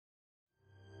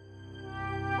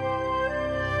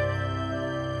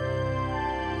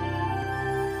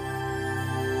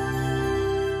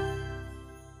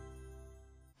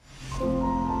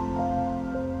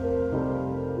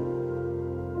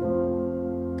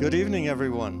Good evening,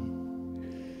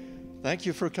 everyone. Thank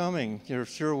you for coming. You're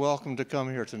sure welcome to come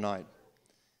here tonight.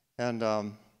 And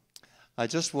I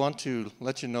just want to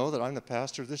let you know that I'm the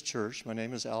pastor of this church. My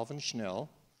name is Alvin Schnell.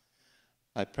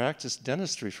 I practiced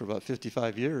dentistry for about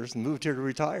 55 years and moved here to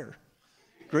retire.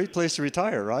 Great place to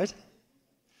retire, right?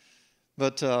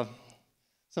 But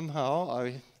somehow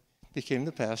I became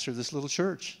the pastor of this little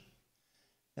church.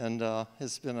 And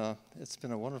it's been a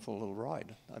wonderful little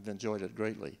ride. I've enjoyed it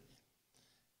greatly.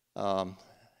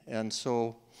 And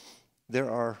so there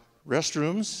are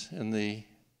restrooms in the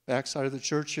backside of the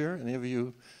church here. Any of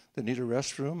you that need a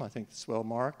restroom, I think it's well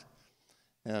marked.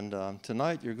 And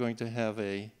tonight you're going to have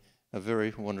a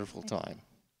very wonderful time.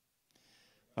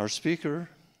 Our speaker,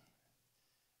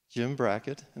 Jim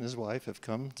Brackett, and his wife have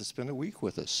come to spend a week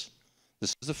with us.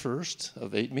 This is the first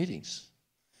of 8 meetings.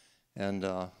 And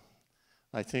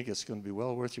I think it's going to be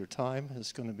well worth your time.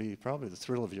 It's going to be probably the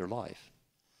thrill of your life.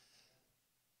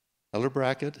 Elder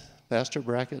Brackett, Pastor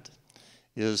Brackett,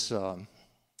 is an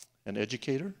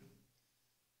educator,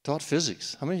 taught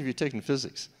physics. How many of you taken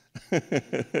physics?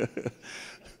 That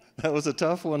was a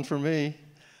tough one for me.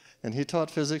 And he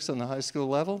taught physics on the high school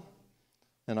level,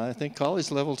 and I think college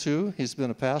level too. He's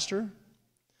been a pastor,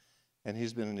 and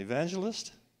he's been an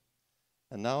evangelist,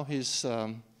 and now he's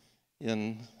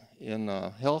in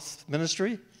health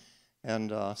ministry,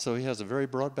 and so he has a very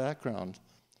broad background.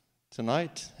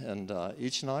 Tonight and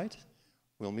each night,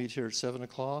 we'll meet here at 7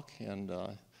 o'clock, and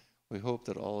we hope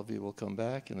that all of you will come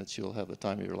back and that you'll have the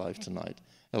time of your life tonight.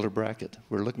 Elder Brackett,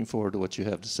 we're looking forward to what you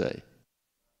have to say.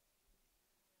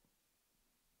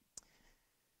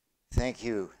 Thank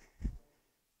you,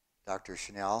 Dr.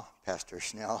 Schnell, Pastor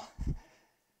Schnell,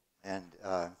 and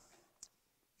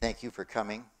thank you for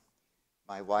coming.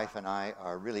 My wife and I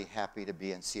are really happy to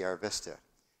be in Sierra Vista.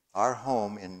 Our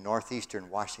home in northeastern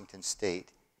Washington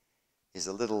State is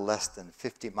a little less than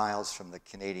 50 miles from the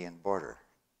Canadian border.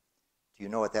 Do you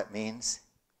know what that means?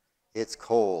 It's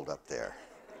cold up there.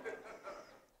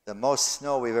 The most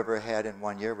snow we've ever had in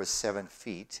 1 year was 7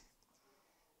 feet.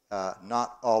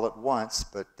 Not all at once,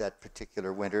 but that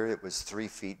particular winter it was 3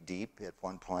 feet deep at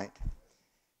one point.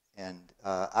 And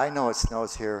I know it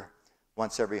snows here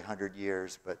once every 100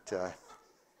 years, but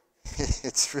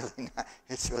it's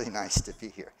really nice to be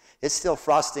here. It's still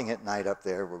frosting at night up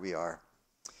there where we are.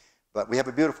 But we have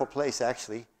a beautiful place,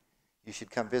 actually. You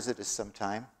should come visit us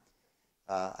sometime.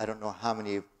 I don't know how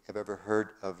many have ever heard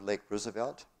of Lake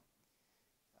Roosevelt.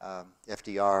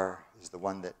 FDR is the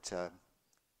one that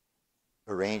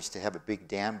arranged to have a big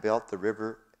dam built. The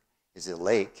river is a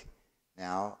lake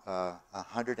now,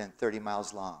 130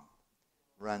 miles long.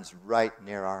 Runs right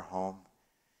near our home.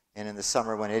 And in the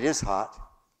summer when it is hot,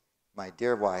 my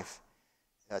dear wife,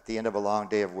 at the end of a long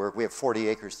day of work, we have 40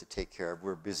 acres to take care of.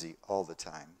 We're busy all the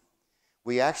time.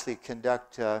 We actually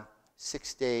conduct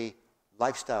 6-day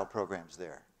lifestyle programs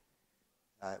there.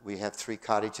 We have 3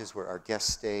 cottages where our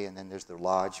guests stay, and then there's the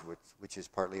lodge, which is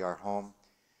partly our home.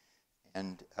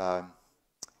 And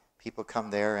people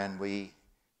come there, and we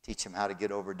teach them how to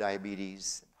get over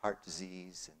diabetes, and heart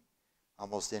disease, and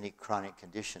almost any chronic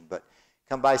condition. But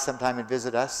come by sometime and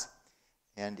visit us,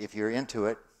 and if you're into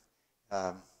it,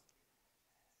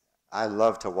 I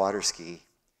love to water ski,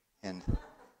 and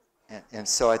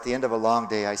so at the end of a long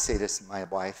day, I say this to my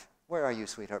wife, where are you,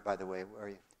 sweetheart, by the way? Where are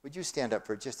you? Would you stand up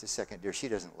for just a second, dear? She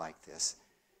doesn't like this.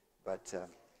 But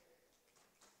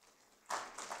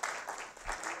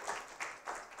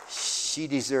she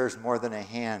deserves more than a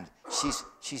hand.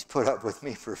 She's put up with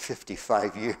me for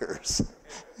 55 years.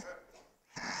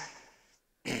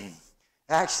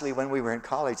 Actually, when we were in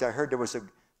college, I heard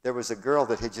there was a girl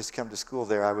that had just come to school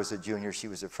there. I was a junior, she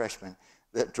was a freshman,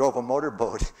 that drove a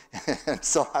motorboat, and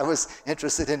so I was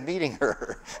interested in meeting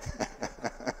her.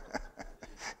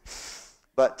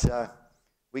 But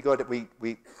we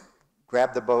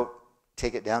grab the boat,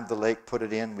 take it down to the lake, put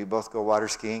it in. We both go water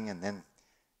skiing, and then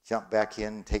jump back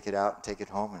in, take it out, and take it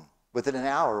home. And within an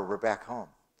hour, we're back home.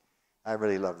 I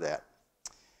really love that.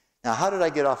 Now, how did I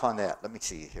get off on that? Let me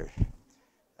see here.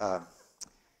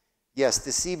 Yes,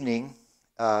 this evening,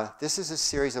 this is a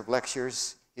series of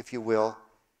lectures, if you will,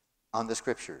 on the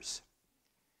Scriptures.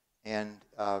 And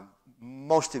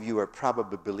most of you are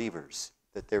probably believers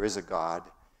that there is a God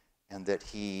and that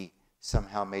He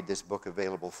somehow made this book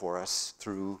available for us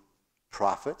through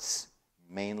prophets,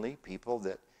 mainly people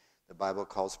that the Bible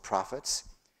calls prophets.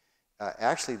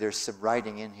 Actually, there's some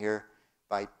writing in here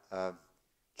by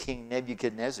King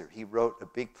Nebuchadnezzar. He wrote a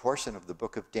big portion of the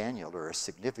book of Daniel, or a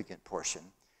significant portion.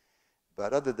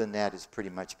 But other than that, it's pretty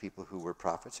much people who were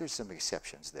prophets. There's some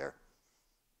exceptions there.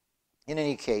 In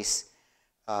any case,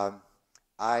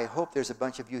 I hope there's a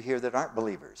bunch of you here that aren't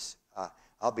believers.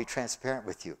 I'll be transparent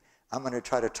with you. I'm going to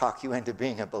try to talk you into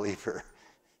being a believer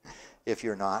if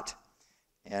you're not.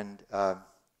 And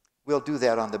we'll do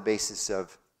that on the basis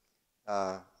of,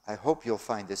 I hope you'll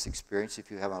find this experience,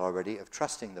 if you haven't already, of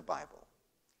trusting the Bible.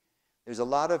 There's a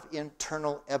lot of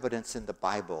internal evidence in the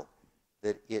Bible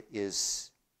that it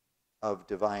is of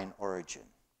divine origin.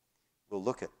 We'll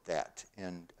look at that.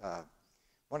 And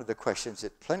one of the questions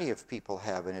that plenty of people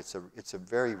have, and it's a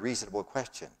very reasonable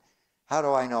question, how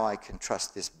do I know I can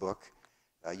trust this book?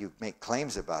 You make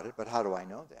claims about it, but how do I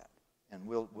know that? And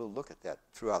we'll look at that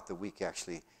throughout the week,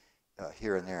 actually,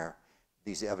 here and there.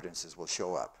 These evidences will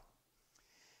show up.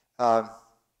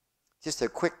 Just a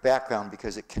quick background,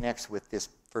 because it connects with this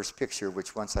first picture,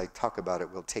 which once I talk about it,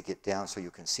 we'll take it down so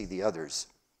you can see the others.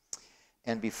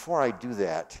 And before I do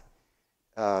that,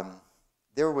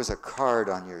 there was a card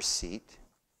on your seat,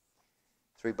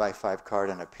 3x5 card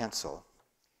and a pencil.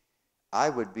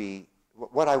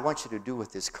 What I want you to do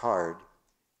with this card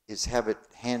is have it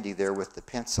handy there with the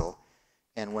pencil,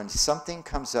 and when something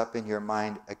comes up in your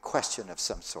mind, a question of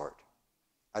some sort,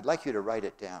 I'd like you to write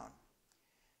it down.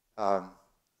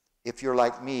 If you're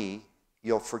like me,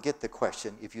 you'll forget the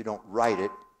question if you don't write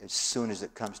it as soon as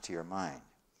it comes to your mind.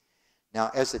 Now,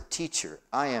 as a teacher,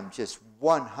 I am just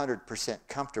 100%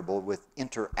 comfortable with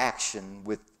interaction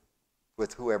with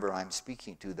whoever I'm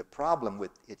speaking to. The problem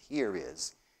with it here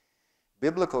is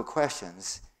biblical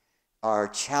questions are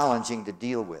challenging to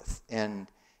deal with, and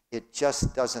it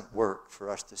just doesn't work for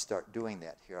us to start doing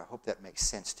that here. I hope that makes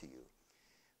sense to you.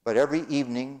 But every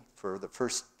evening, for the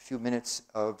first few minutes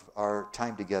of our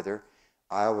time together,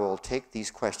 I will take these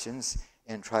questions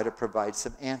and try to provide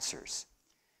some answers.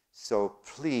 So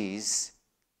please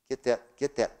get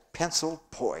that pencil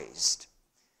poised.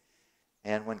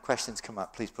 And when questions come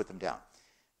up, please put them down.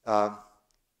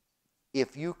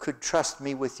 If you could trust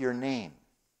me with your name,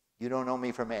 you don't know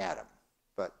me from Adam,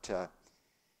 but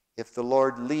if the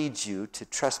Lord leads you to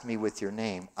trust me with your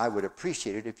name, I would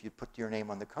appreciate it if you put your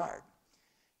name on the card.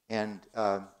 And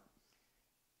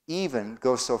even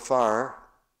go so far,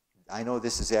 I know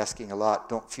this is asking a lot,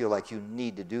 don't feel like you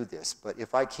need to do this, but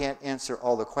if I can't answer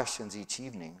all the questions each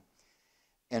evening,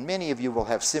 and many of you will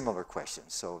have similar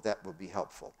questions, so that will be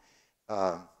helpful,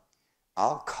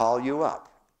 I'll call you up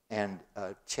and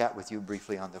chat with you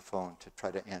briefly on the phone to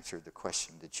try to answer the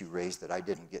question that you raised that I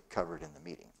didn't get covered in the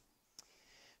meeting.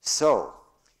 So,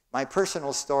 my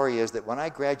personal story is that when I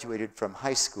graduated from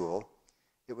high school,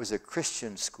 it was a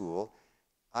Christian school,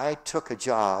 I took a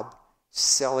job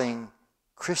selling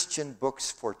Christian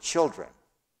books for children,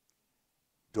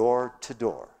 door to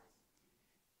door.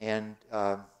 And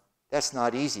that's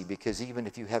not easy, because even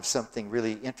if you have something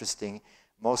really interesting,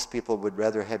 most people would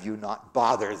rather have you not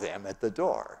bother them at the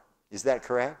door. Is that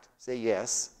correct? Say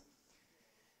yes.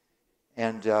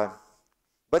 And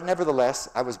but nevertheless,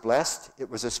 I was blessed. It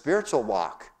was a spiritual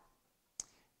walk.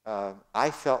 I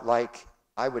felt like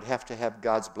I would have to have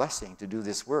God's blessing to do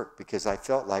this work, because I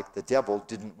felt like the devil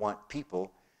didn't want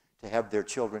people to have their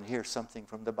children hear something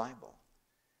from the Bible.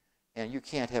 And you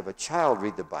can't have a child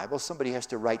read the Bible. Somebody has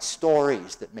to write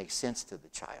stories that make sense to the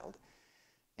child.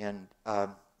 And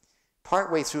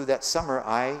partway through that summer,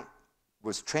 I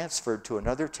was transferred to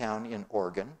another town in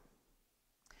Oregon.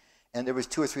 And there was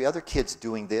 2 or 3 other kids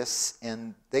doing this,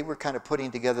 and they were kind of putting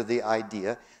together the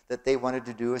idea that they wanted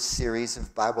to do a series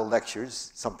of Bible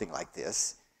lectures, something like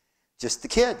this, just the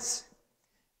kids.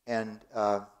 And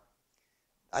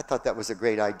I thought that was a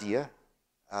great idea.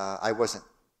 I wasn't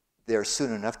there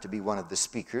soon enough to be one of the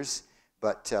speakers,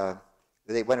 but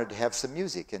they wanted to have some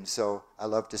music, and so I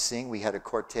love to sing. We had a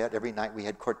quartet. Every night we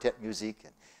had quartet music,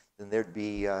 and then there'd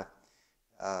be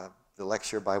the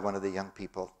lecture by one of the young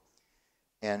people.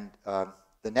 And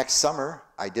the next summer,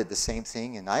 I did the same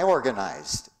thing, and I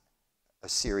organized a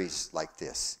series like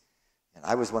this. And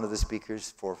I was one of the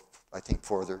speakers. I think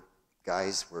 4 other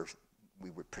guys we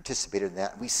participated in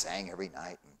that, and we sang every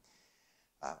night.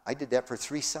 And, I did that for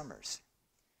 3 summers.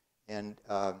 And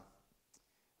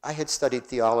I had studied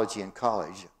theology in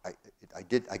college.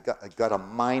 I got a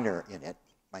minor in it.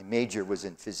 My major was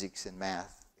in physics and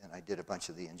math, and I did a bunch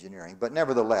of the engineering. But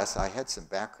nevertheless, I had some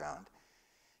background.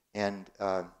 And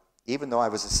even though I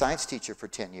was a science teacher for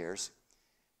 10 years,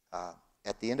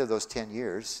 at the end of those 10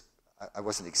 years, I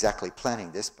wasn't exactly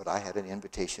planning this, but I had an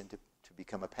invitation to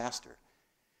become a pastor.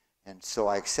 And so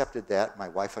I accepted that. My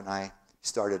wife and I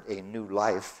started a new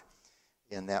life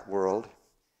in that world.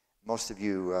 Most of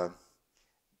you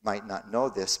might not know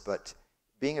this, but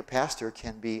being a pastor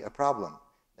can be a problem.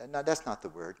 No, that's not the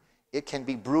word. It can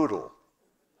be brutal.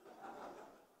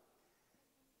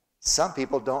 Some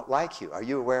people don't like you. Are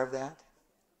you aware of that?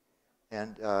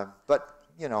 And but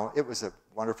you know, it was a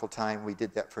wonderful time. We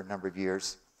did that for a number of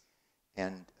years.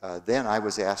 And then I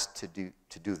was asked to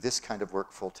do this kind of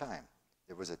work full time.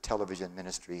 There was a television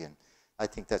ministry, and I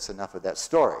think that's enough of that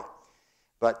story.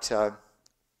 But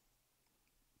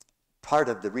part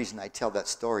of the reason I tell that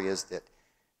story is that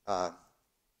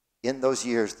in those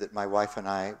years that my wife and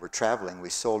I were traveling, we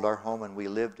sold our home and we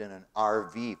lived in an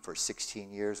RV for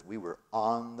 16 years. We were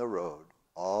on the road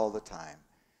all the time,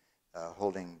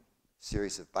 holding a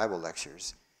series of Bible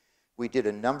lectures. We did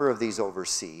a number of these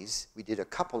overseas. We did a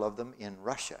couple of them in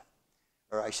Russia,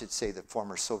 or I should say the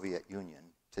former Soviet Union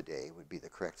today would be the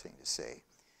correct thing to say.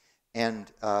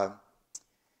 And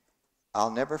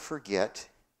I'll never forget,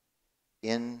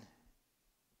 in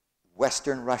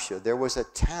Western Russia, there was a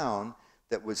town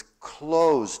that was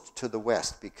closed to the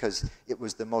West because it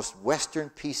was the most Western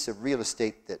piece of real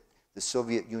estate that the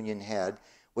Soviet Union had,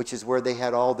 which is where they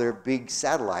had all their big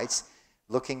satellites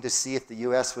looking to see if the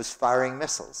U.S. was firing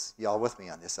missiles. Y'all with me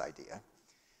on this idea?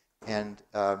 And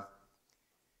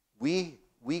we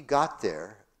got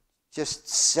there just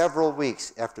several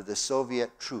weeks after the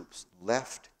Soviet troops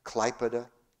left Klaipėda,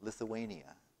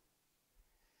 Lithuania.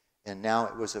 And now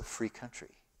it was a free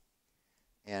country.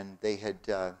 And they had,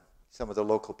 some of the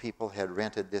local people had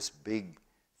rented this big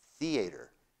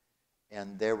theater.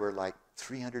 And there were like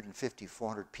 350,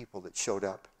 400 people that showed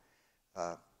up.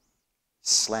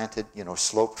 Slanted,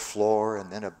 sloped floor,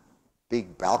 and then a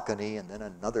big balcony, and then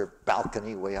another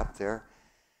balcony way up there.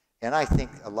 And I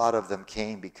think a lot of them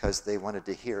came because they wanted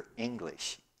to hear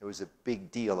English. There was a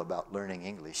big deal about learning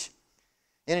English.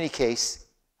 In any case,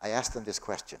 I asked them this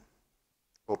question,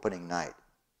 opening night.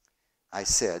 I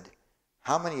said,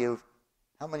 how many of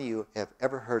you have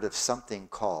ever heard of something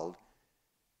called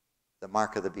the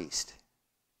mark of the beast?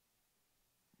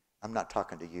 I'm not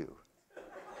talking to you.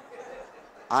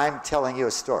 I'm telling you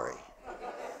a story.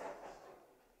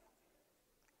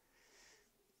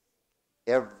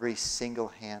 Every single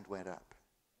hand went up.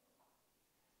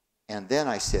 And then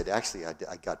I said, actually,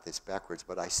 I got this backwards,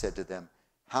 but I said to them,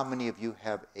 how many of you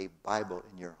have a Bible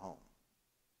in your home?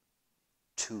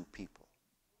 2 people.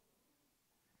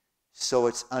 So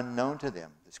it's unknown to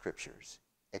them, the scriptures,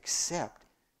 except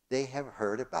they have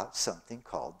heard about something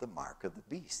called the mark of the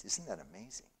beast. Isn't that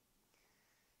amazing?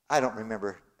 I don't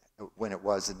remember when it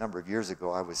was, a number of years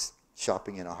ago. I was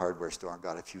shopping in a hardware store and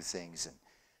got a few things,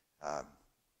 and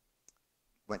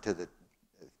went to the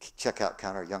checkout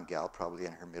counter, a young gal, probably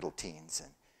in her middle teens, and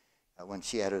when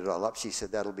she added it all up, she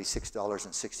said, that'll be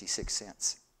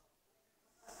 $6.66.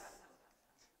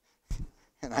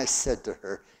 And I said to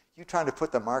her, you trying to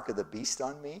put the mark of the beast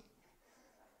on me?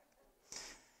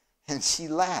 And she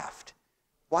laughed.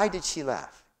 Why did she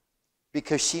laugh?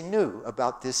 Because she knew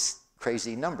about this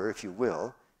crazy number, if you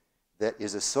will, that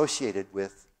is associated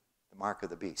with the mark of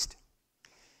the beast.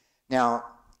 Now,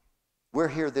 we're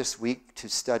here this week to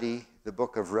study the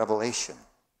book of Revelation.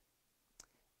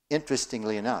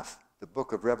 Interestingly enough, the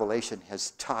book of Revelation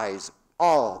has ties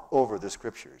all over the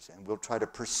scriptures, and we'll try to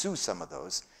pursue some of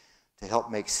those to help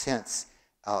make sense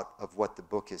out of what the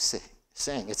book is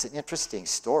saying. It's an interesting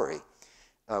story.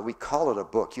 We call it a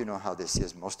book. You know how this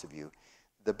is, most of you.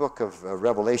 The book of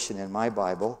Revelation in my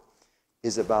Bible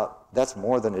is about, that's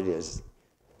more than it is.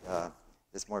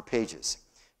 It's more pages.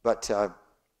 But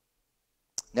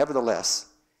nevertheless,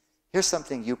 here's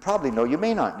something you probably know, you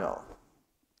may not know,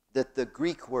 that the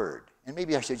Greek word, and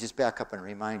maybe I should just back up and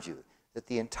remind you, that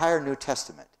the entire New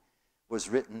Testament was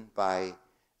written by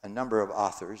a number of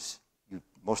authors.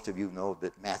 Most of you know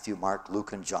that Matthew, Mark,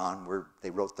 Luke, and John, they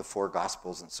wrote the 4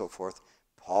 Gospels and so forth.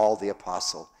 Paul the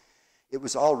Apostle. It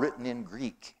was all written in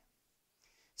Greek.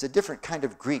 It's a different kind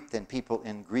of Greek than people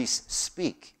in Greece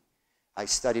speak. I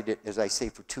studied it, as I say,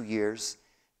 for 2 years,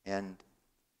 and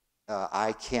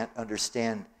I can't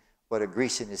understand what a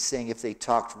Grecian is saying if they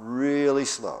talked really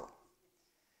slow.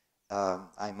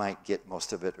 I might get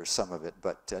most of it or some of it,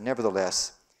 but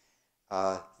nevertheless,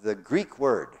 the Greek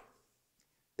word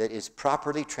that is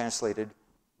properly translated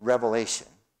revelation,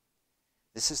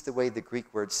 this is the way the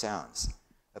Greek word sounds,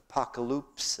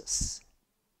 apocalypsis.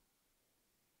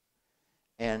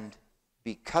 And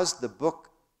because the book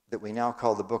that we now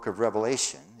call the book of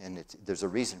Revelation, and there's a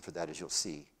reason for that, as you'll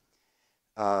see,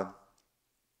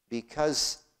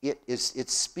 because it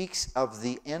speaks of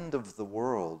the end of the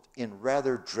world in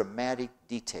rather dramatic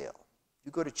detail.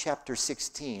 You go to chapter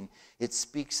 16, it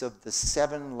speaks of the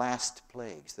 7 last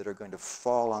plagues that are going to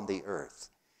fall on the earth.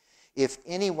 If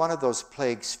any one of those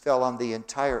plagues fell on the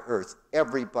entire earth,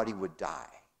 everybody would die.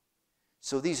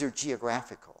 So these are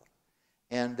geographical.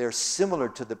 And they're similar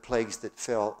to the plagues that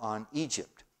fell on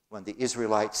Egypt when the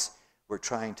Israelites were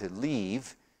trying to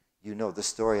leave. You know the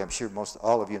story. I'm sure most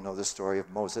all of you know the story of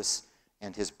Moses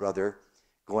and his brother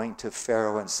going to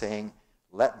Pharaoh and saying,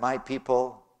 "Let my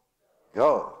people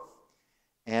go."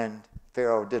 And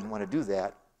Pharaoh didn't want to do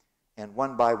that. And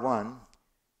one by one,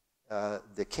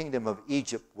 the kingdom of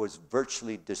Egypt was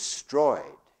virtually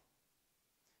destroyed.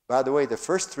 By the way, the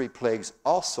first 3 plagues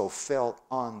also fell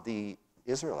on the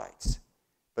Israelites.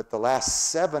 But the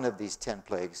last 7 of these 10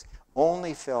 plagues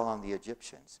only fell on the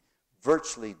Egyptians,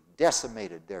 virtually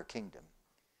decimated their kingdom.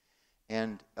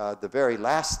 And the very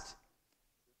last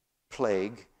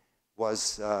plague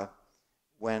was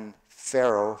when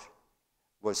Pharaoh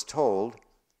was told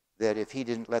that if he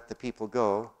didn't let the people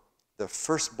go, the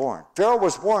firstborn. Pharaoh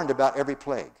was warned about every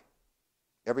plague.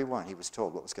 Every one, he was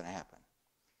told what was going to happen.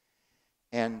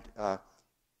 And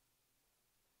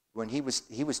when he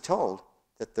was told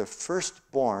that the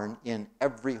firstborn in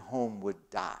every home would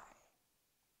die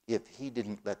if he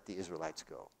didn't let the Israelites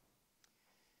go.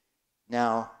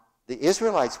 Now, the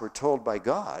Israelites were told by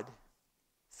God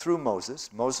through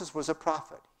Moses. Moses was a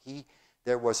prophet.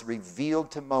 There was revealed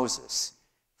to Moses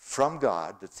from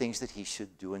God the things that he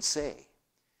should do and say.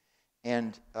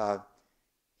 And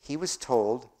he was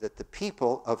told that the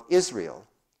people of Israel,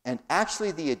 and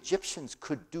actually the Egyptians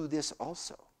could do this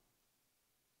also.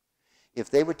 If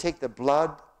they would take the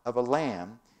blood of a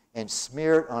lamb and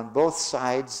smear it on both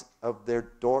sides of the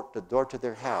door to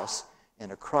their house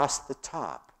and across the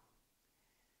top,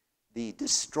 the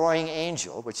destroying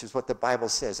angel, which is what the Bible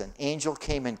says, an angel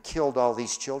came and killed all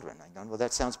these children. I know, well,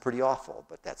 that sounds pretty awful,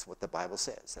 but that's what the Bible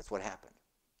says. That's what happened.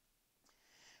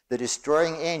 The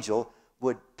destroying angel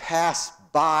would pass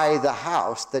by the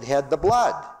house that had the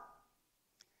blood.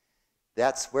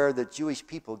 That's where the Jewish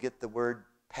people get the word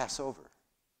Passover.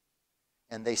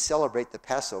 And they celebrate the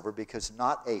Passover because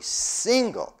not a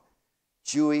single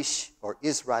Jewish or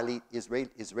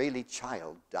Israeli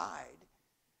child died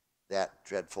that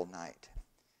dreadful night.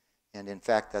 And in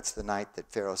fact, that's the night that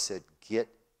Pharaoh said, "Get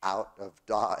out of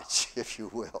Dodge," if you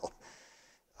will.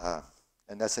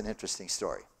 And that's an interesting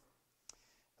story.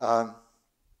 But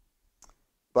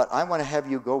I want to have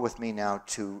you go with me now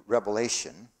to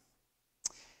Revelation.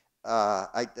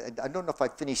 I don't know if I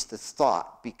finished the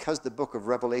thought. Because the book of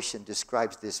Revelation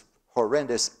describes this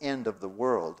horrendous end of the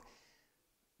world,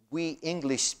 we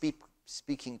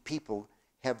English-speaking people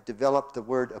have developed the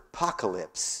word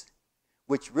apocalypse,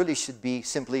 which really should be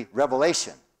simply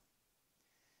revelation.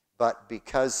 But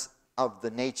because of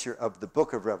the nature of the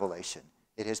book of Revelation,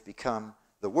 it has become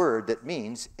the word that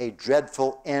means a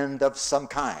dreadful end of some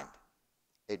kind.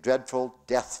 A dreadful,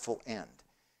 deathful end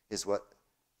is what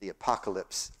the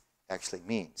apocalypse actually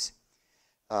means.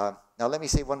 Now let me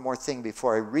say one more thing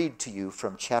before I read to you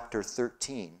from chapter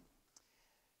 13.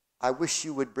 I wish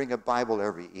you would bring a Bible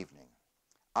every evening.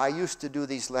 I used to do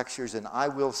these lectures, and I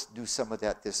will do some of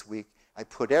that this week. I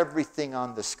put everything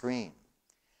on the screen.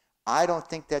 I don't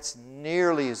think that's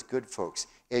nearly as good, folks,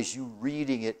 as you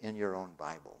reading it in your own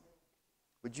Bible.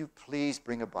 Would you please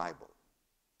bring a Bible?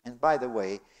 And by the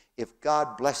way, if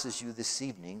God blesses you this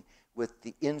evening with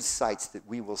the insights that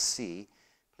we will see,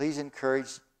 please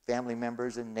encourage family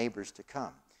members and neighbors to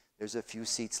come. There's a few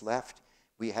seats left.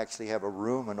 We actually have a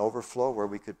room, an overflow, where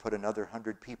we could put another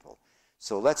 100 people.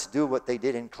 So let's do what they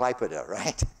did in Klaipeda,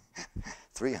 right?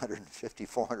 350,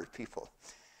 400 people.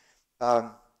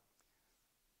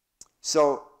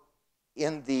 So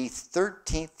in the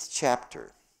 13th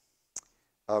chapter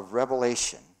of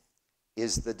Revelation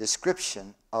is the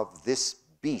description of this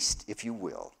beast, if you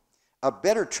will. A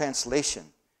better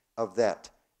translation of that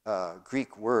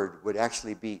Greek word would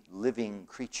actually be living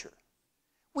creature.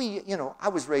 I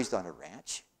was raised on a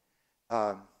ranch.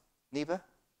 Neva?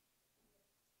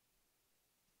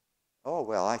 Oh,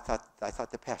 well, I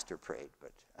thought the pastor prayed,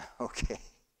 but okay.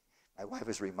 My wife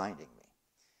was reminding me.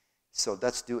 So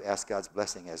let's ask God's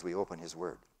blessing as we open his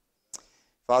word.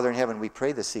 Father in heaven, we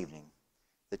pray this evening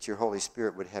that your Holy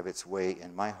Spirit would have its way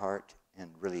in my heart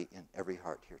and really in every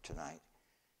heart here tonight,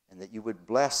 and that you would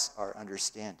bless our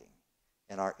understanding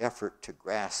and our effort to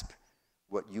grasp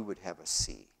what you would have us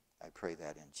see. I pray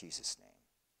that in Jesus'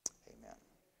 name. Amen.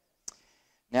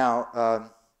 Now,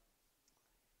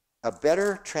 a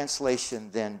better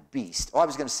translation than beast. Oh, I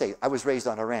was going to say, I was raised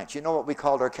on a ranch. You know what we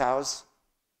called our cows?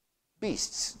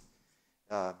 Beasts.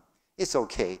 It's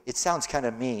okay. It sounds kind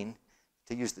of mean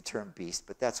to use the term beast,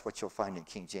 but that's what you'll find in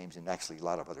King James and actually a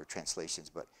lot of other translations.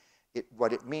 But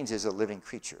what it means is a living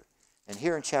creature. And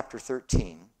here in chapter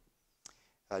 13,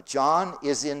 John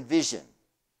is in vision.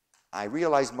 I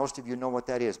realize most of you know what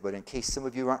that is, but in case some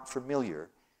of you aren't familiar,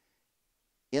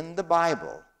 in the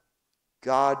Bible,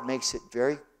 God makes it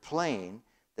very plain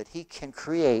that he can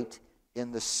create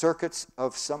in the circuits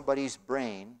of somebody's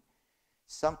brain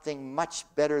something much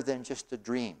better than just a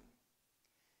dream.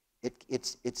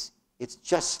 It's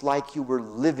just like you were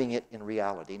living it in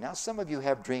reality. Now, some of you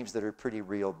have dreams that are pretty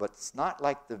real, but it's not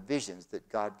like the visions that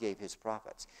God gave his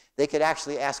prophets. They could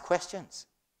actually ask questions.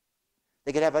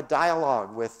 They could have a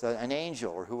dialogue with an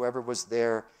angel or whoever was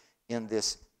there in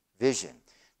this vision.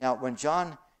 Now, when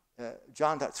John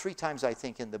 3 times, I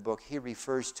think, in the book, he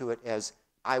refers to it as,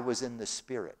 I was in the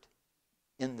Spirit.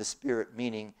 In the Spirit,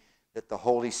 meaning that the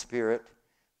Holy Spirit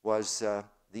was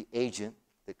the agent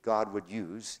that God would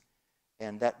use.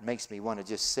 And that makes me want to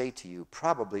just say to you,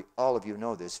 probably all of you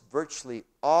know this, virtually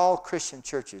all Christian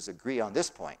churches agree on this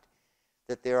point,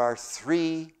 that there are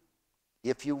 3,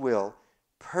 if you will,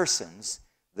 persons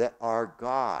that are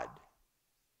God.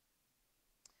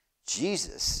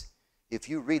 Jesus, if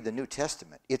you read the New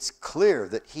Testament, it's clear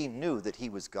that he knew that he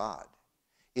was God.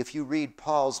 If you read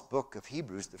Paul's book of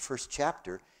Hebrews, the first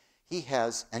chapter, he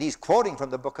has, and he's quoting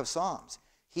from the book of Psalms,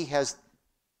 he has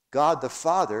God the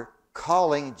Father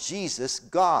calling Jesus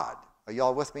God. Are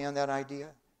y'all with me on that idea?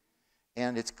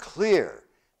 And it's clear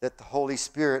that the Holy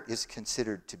Spirit is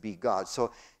considered to be God.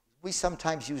 So we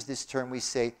sometimes use this term, we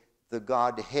say the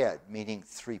Godhead, meaning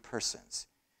 3 persons.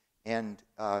 And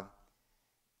the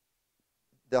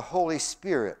Holy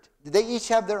Spirit, they each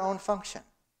have their own function.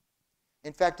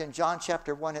 In fact, in John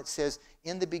chapter 1, it says,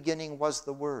 in the beginning was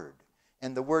the Word,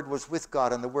 and the Word was with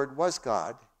God, and the Word was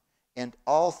God, and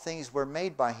all things were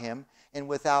made by him, and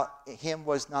without him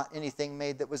was not anything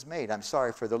made that was made. I'm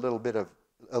sorry for the little bit of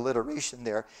alliteration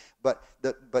there, but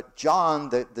John,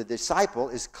 the disciple,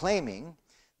 is claiming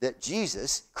that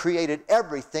Jesus created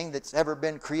everything that's ever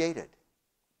been created.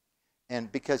 And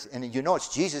you know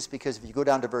it's Jesus because if you go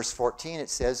down to verse 14, it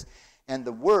says, and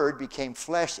the Word became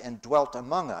flesh and dwelt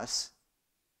among us.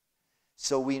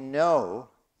 So we know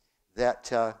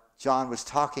that John was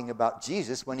talking about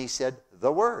Jesus when he said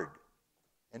the Word.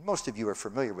 And most of you are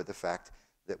familiar with the fact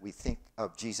that we think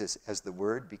of Jesus as the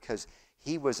Word because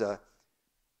he was a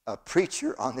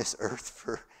preacher on this earth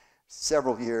for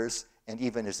several years, and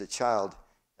even as a child,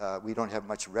 we don't have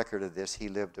much record of this. He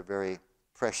lived a very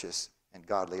precious and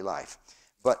godly life.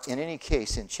 But in any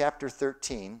case, in chapter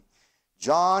 13,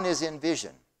 John is in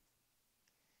vision.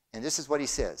 And this is what he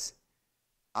says.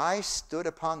 I stood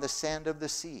upon the sand of the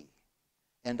sea,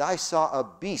 and I saw a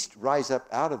beast rise up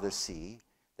out of the sea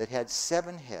that had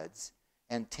 7 heads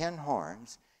and 10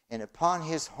 horns, and upon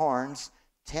his horns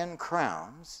 10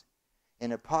 crowns,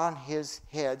 and upon his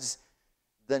heads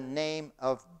the name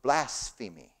of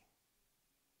blasphemy.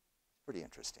 Pretty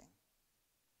interesting.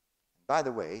 By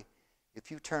the way, if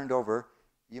you turned over,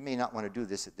 you may not want to do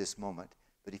this at this moment,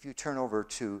 but if you turn over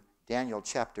to Daniel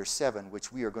chapter 7,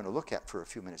 which we are going to look at for a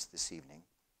few minutes this evening,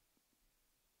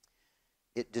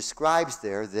 it describes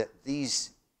there that these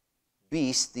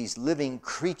beasts, these living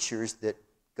creatures that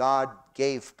God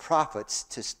gave prophets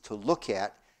to look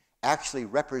at, actually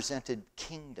represented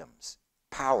kingdoms,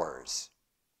 powers.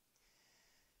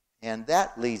 And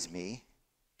that leads me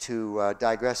to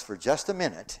digress for just a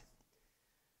minute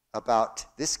about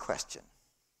this question.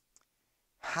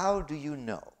 How do you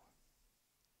know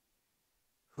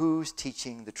who's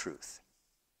teaching the truth?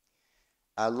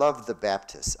 I love the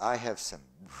Baptists. I have some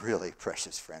really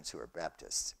precious friends who are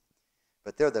Baptists.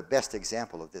 But they're the best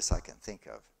example of this I can think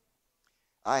of.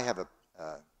 I have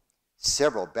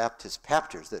several Baptist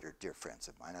pastors that are dear friends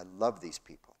of mine. I love these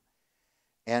people.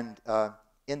 And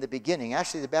in the beginning,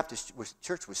 actually the Baptist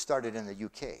church was started in the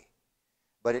UK.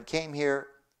 But it came here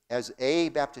as a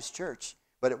Baptist church.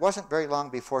 But it wasn't very long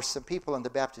before some people in the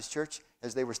Baptist church,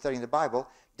 as they were studying the Bible,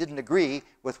 didn't agree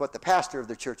with what the pastor of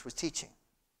the church was teaching.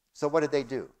 So what did they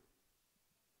do?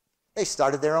 They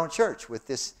started their own church with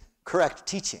this correct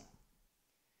teaching.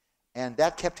 And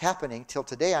that kept happening till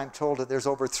today. I'm told that there's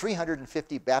over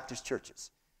 350 Baptist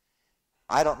churches.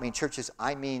 I don't mean churches,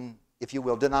 I mean, if you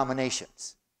will,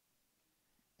 denominations.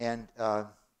 And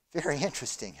very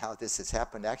interesting how this has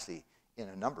happened actually in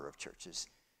a number of churches.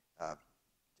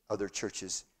 Other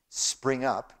churches spring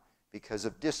up because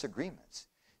of disagreements.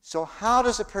 So how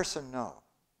does a person know?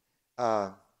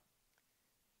 How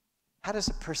does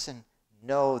a person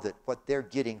know that what they're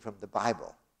getting from the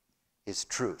Bible is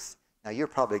truth? Now, you're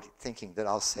probably thinking that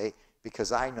I'll say,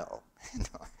 because I know.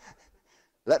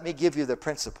 Let me give you the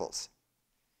principles,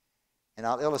 and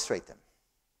I'll illustrate them.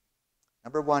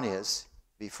 Number 1 is,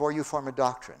 before you form a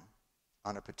doctrine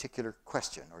on a particular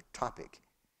question or topic,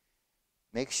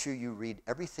 make sure you read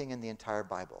everything in the entire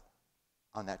Bible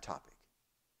on that topic.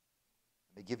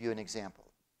 Let me give you an example.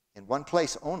 In one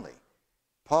place only,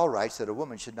 Paul writes that a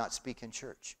woman should not speak in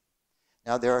church.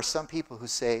 Now, there are some people who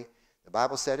say, the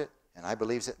Bible said it, and I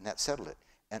believe it, and that settled it.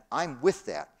 And I'm with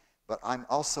that, but I'm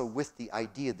also with the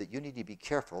idea that you need to be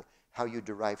careful how you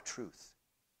derive truth.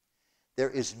 There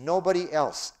is nobody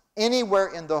else anywhere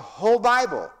in the whole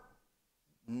Bible,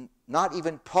 not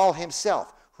even Paul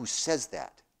himself, who says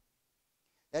that.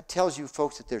 That tells you,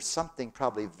 folks, that there's something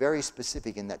probably very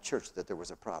specific in that church that there was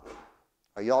a problem.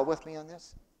 Are you all with me on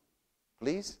this?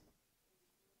 Please?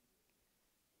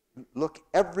 Look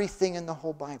everything in the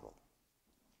whole Bible.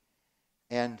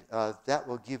 And that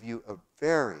will give you a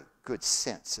very good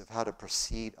sense of how to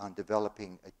proceed on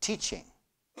developing a teaching.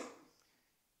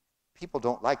 People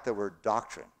don't like the word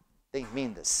doctrine. They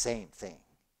mean the same thing.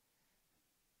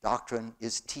 Doctrine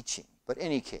is teaching. But in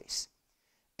any case,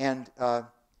 and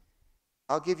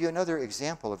I'll give you another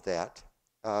example of that.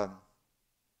 I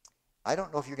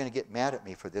don't know if you're going to get mad at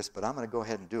me for this, but I'm going to go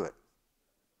ahead and do it.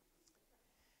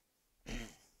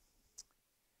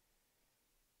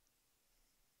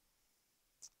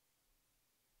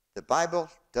 The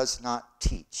Bible does not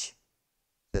teach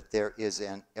that there is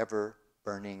an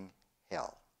ever-burning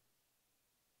hell.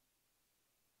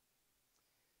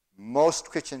 Most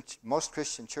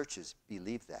Christian churches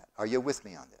believe that. Are you with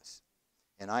me on this?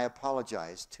 And I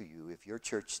apologize to you if your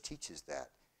church teaches that.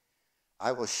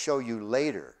 I will show you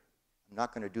later. I'm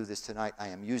not going to do this tonight. I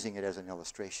am using it as an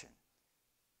illustration.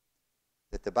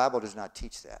 That the Bible does not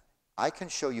teach that. I can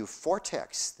show you 4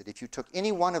 texts that if you took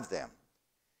any one of them,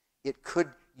 you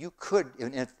could,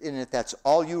 and if that's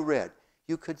all you read,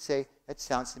 you could say, it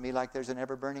sounds to me like there's an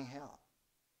ever-burning hell.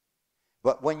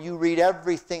 But when you read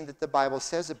everything that the Bible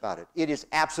says about it, it is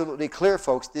absolutely clear,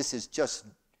 folks, this is just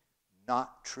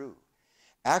not true.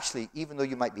 Actually, even though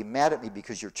you might be mad at me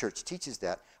because your church teaches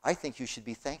that, I think you should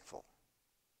be thankful.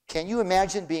 Can you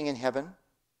imagine being in heaven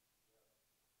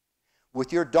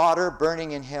with your daughter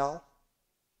burning in hell?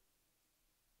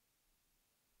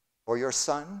 Or your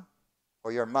son?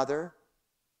 Or your mother?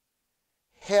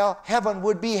 Heaven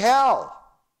would be hell.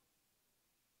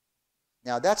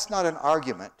 Now, that's not an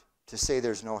argument to say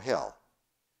there's no hell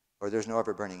or there's no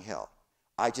ever-burning hell.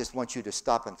 I just want you to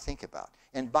stop and think about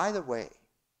it. And by the way,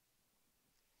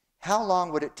 how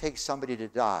long would it take somebody to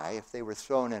die if they were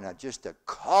thrown in just a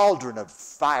cauldron of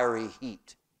fiery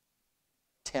heat?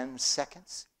 10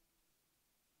 seconds?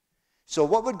 So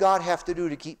what would God have to do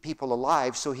to keep people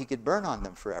alive so he could burn on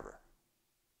them forever?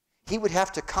 He would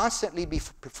have to constantly be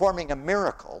performing a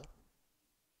miracle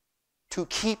to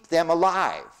keep them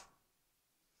alive.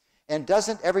 And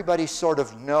doesn't everybody sort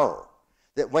of know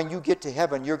that when you get to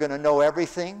heaven, you're going to know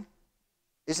everything?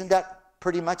 Isn't that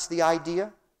pretty much the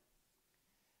idea?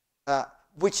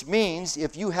 Which means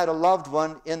if you had a loved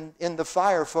one in the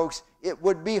fire, folks, it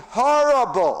would be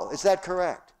horrible. Is that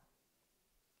correct?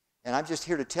 And I'm just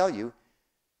here to tell you,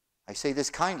 I say this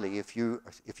kindly, if you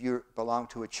belong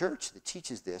to a church that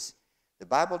teaches this, the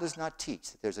Bible does not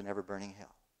teach that there's an ever-burning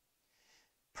hell.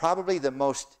 Probably the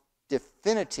most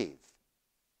definitive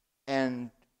and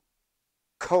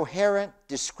coherent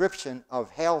description of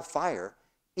hellfire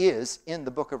is in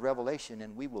the book of Revelation,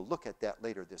 and we will look at that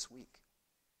later this week.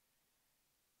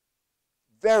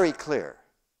 Very clear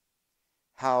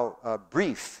how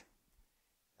brief,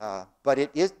 but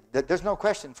it is, there's no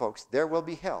question, folks, there will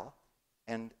be hell,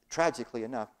 and tragically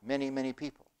enough, many, many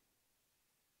people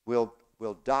will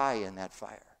die in that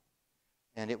fire,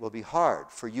 and it will be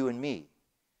hard for you and me.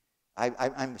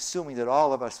 I'm assuming that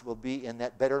all of us will be in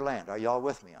that better land. Are you all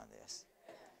with me on this?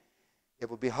 It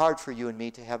will be hard for you and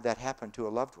me to have that happen to a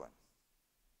loved one.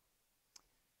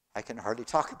 I can hardly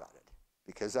talk about it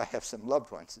because I have some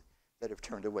loved ones that have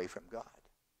turned away from God.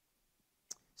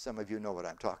 Some of you know what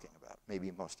I'm talking about,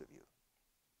 maybe most of you.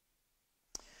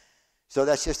 So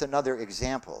that's just another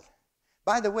example.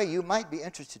 By the way, you might be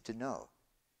interested to know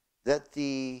that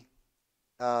the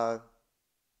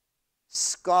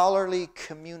scholarly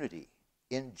community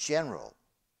in general,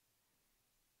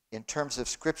 in terms of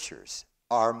scriptures,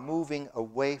 are moving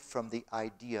away from the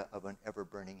idea of an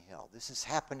ever-burning hell. This is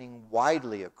happening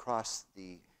widely across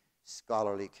the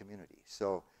scholarly community.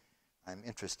 So I'm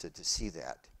interested to see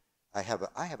that. I have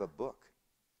a book.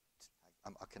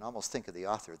 I can almost think of the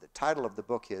author. The title of the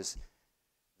book is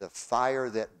The Fire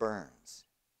That Burns.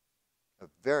 A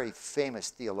very famous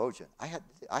theologian.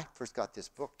 I first got this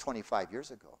book 25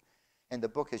 years ago. And the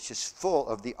book is just full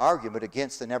of the argument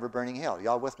against an ever-burning hell.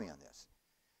 Y'all with me on this?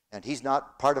 And he's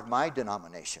not part of my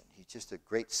denomination. He's just a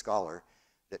great scholar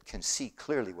that can see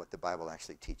clearly what the Bible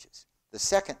actually teaches. The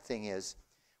second thing is,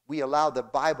 we allow the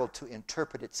Bible to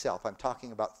interpret itself. I'm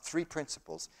talking about 3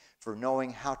 principles for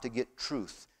knowing how to get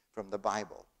truth from the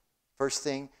Bible. First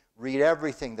thing, read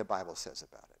everything the Bible says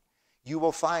about it. You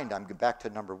will find, I'm back to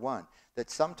number 1, that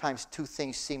sometimes 2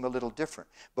 things seem a little different.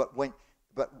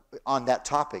 But on that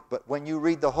topic, but when you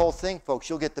read the whole thing, folks,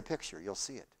 you'll get the picture. You'll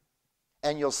see it.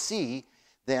 And you'll see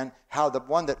then how the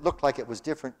one that looked like it was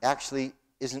different actually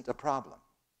isn't a problem.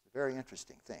 It's a very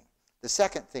interesting thing. The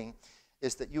second thing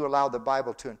is that you allow the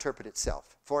Bible to interpret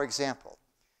itself. For example,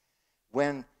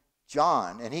 when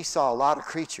John, and he saw a lot of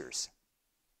creatures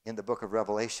in the book of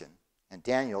Revelation, and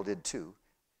Daniel did too,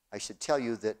 I should tell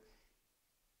you that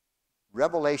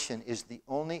Revelation is the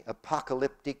only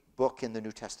apocalyptic book in the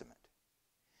New Testament.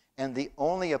 And the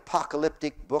only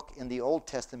apocalyptic book in the Old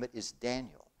Testament is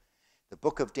Daniel. The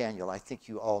book of Daniel, I think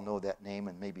you all know that name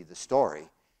and maybe the story.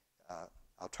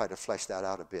 I'll try to flesh that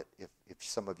out a bit if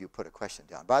some of you put a question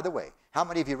down. By the way, how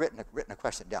many of you written a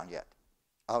question down yet?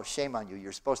 Oh, shame on you.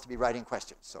 You're supposed to be writing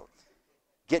questions, so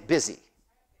get busy.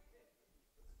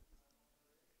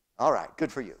 All right,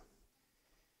 good for you.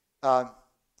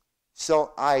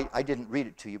 So I didn't read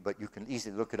it to you, but you can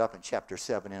easily look it up in chapter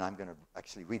 7, and I'm going to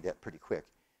actually read that pretty quick.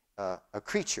 A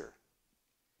creature,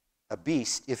 a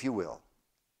beast, if you will,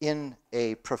 in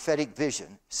a prophetic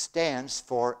vision stands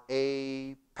for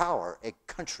a power, a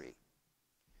country.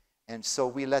 And so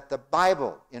we let the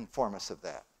Bible inform us of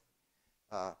that.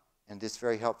 And it's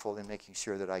very helpful in making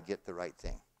sure that I get the right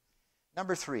thing.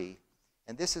 Number 3,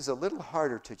 and this is a little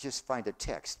harder to just find a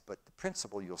text, but the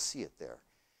principle, you'll see it there,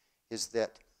 is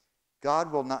that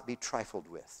God will not be trifled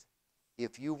with.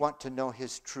 If you want to know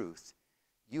his truth,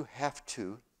 you have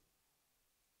to,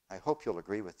 I hope you'll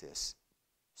agree with this,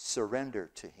 surrender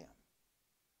to him.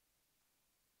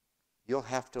 You'll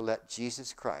have to let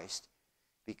Jesus Christ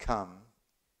become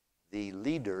the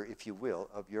leader, if you will,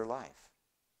 of your life.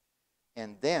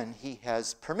 And then he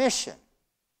has permission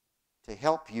to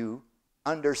help you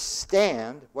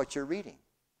understand what you're reading.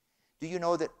 Do you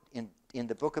know that in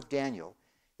the book of Daniel,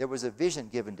 there was a vision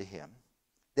given to him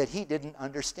that he didn't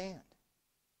understand?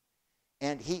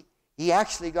 And he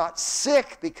actually got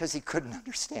sick because he couldn't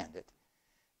understand it.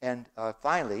 And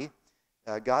finally,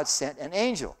 God sent an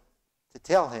angel to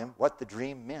tell him what the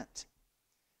dream meant.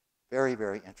 Very,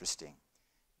 very interesting.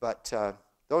 But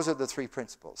those are the 3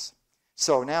 principles.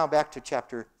 So now back to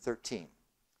chapter 13.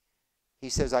 He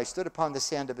says, I stood upon the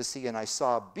sand of the sea, and I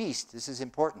saw a beast, this is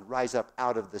important, rise up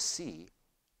out of the sea,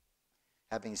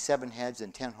 having 7 heads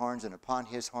and 10 horns, and upon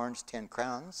his horns 10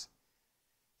 crowns,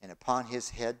 and upon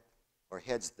his head or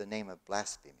heads the name of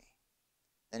blasphemy.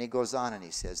 Then he goes on and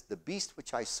he says, the beast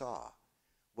which I saw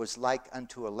was like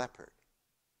unto a leopard,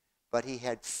 but he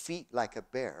had feet like a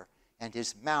bear, and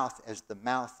his mouth as the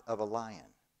mouth of a lion.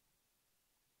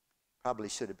 Probably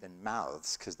should have been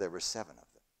mouths, because there were 7 of them.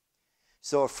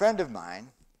 So a friend of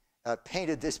mine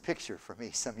painted this picture for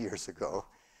me some years ago,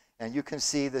 and you can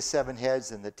see the 7 heads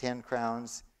and the 10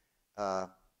 crowns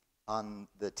on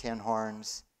the 10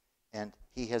 horns, and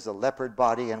he has a leopard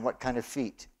body, and what kind of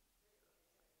feet?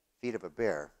 Feet of a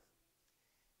bear.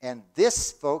 And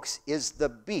this, folks, is the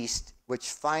beast which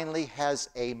finally has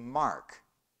a mark.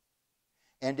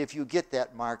 And if you get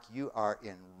that mark, you are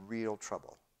in real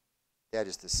trouble. That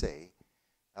is to say,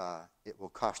 it will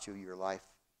cost you your life,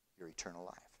 your eternal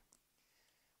life.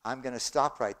 I'm going to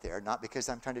stop right there, not because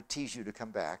I'm trying to tease you to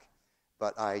come back,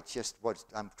 but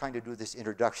I'm trying to do this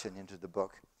introduction into the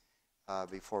book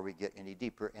before we get any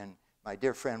deeper. And my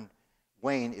dear friend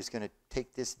Wayne is going to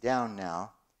take this down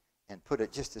now and put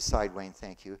it just aside, Wayne,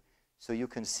 thank you, so you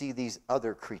can see these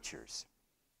other creatures.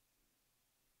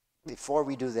 Before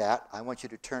we do that, I want you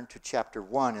to turn to chapter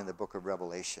 1 in the book of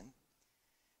Revelation,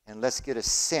 and let's get a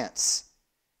sense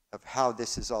of how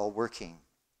this is all working.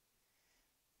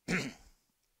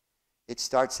 It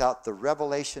starts out, the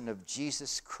revelation of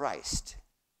Jesus Christ.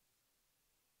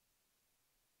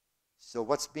 So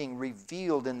what's being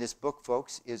revealed in this book,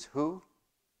 folks, is who?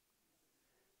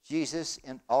 Jesus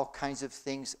and all kinds of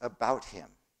things about him.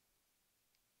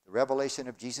 The revelation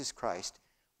of Jesus Christ,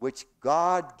 which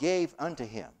God gave unto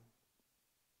him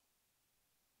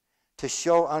to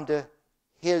show unto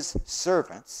his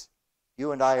servants.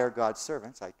 You and I are God's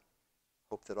servants. I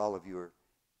hope that all of you are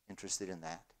interested in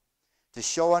that. To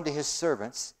show unto his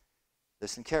servants,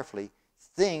 listen carefully,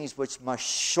 things which must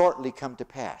shortly come to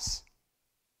pass.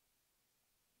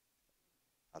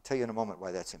 I'll tell you in a moment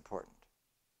why that's important.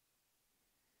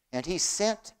 And he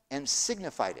sent and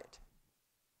signified it.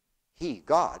 He,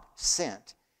 God,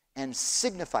 sent and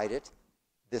signified it,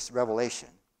 this revelation,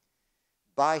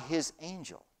 by his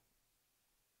angel.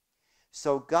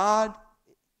 So God,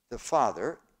 the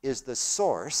Father, is the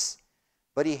source,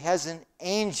 but he has an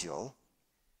angel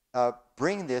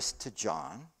bring this to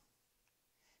John.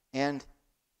 And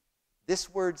this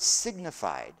word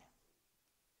signified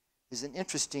is an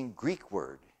interesting Greek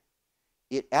word.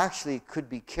 It actually could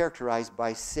be characterized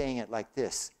by saying it like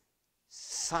this,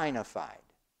 signified,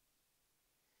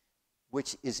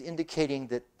 which is indicating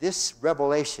that this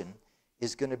revelation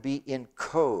is going to be in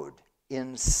code,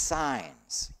 in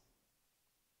signs.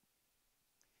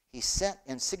 He sent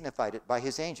and signified it by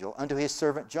his angel unto his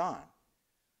servant John,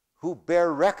 who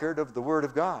bear record of the word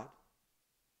of God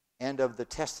and of the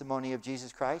testimony of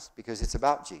Jesus Christ, because it's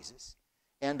about Jesus,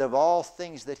 and of all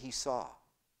things that he saw.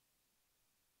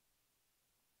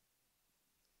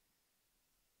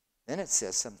 Then it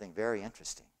says something very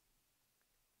interesting.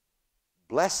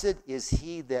 Blessed is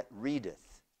he that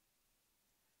readeth,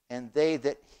 and they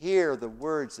that hear the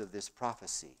words of this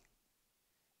prophecy,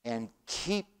 and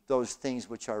keep those things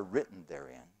which are written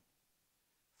therein,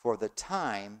 for the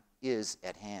time is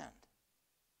at hand.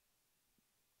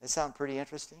 That sound pretty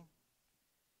interesting?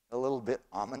 A little bit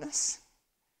ominous?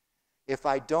 If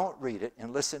I don't read it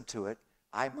and listen to it,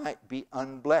 I might be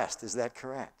unblessed. Is that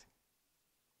correct?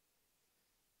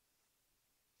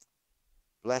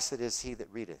 Blessed is he that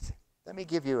readeth. Let me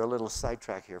give you a little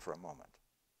sidetrack here for a moment.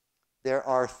 There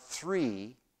are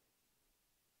 3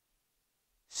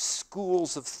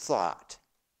 schools of thought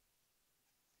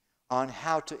on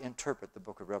how to interpret the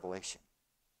book of Revelation.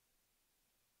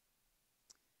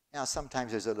 Now,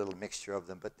 sometimes there's a little mixture of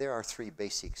them, but there are 3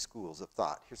 basic schools of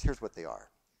thought. Here's what they are.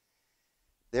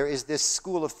 There is this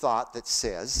school of thought that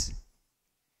says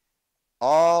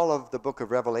all of the book of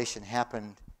Revelation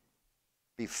happened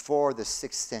before the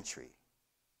 6th century.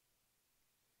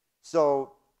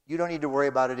 So you don't need to worry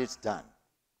about it, it's done.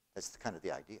 That's kind of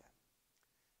the idea.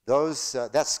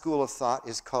 That school of thought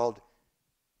is called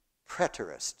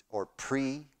preterist, or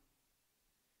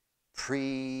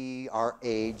our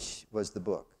age was the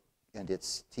book and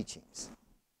its teachings.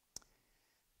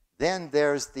 Then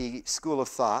there's the school of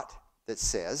thought that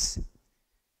says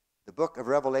the book of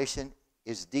Revelation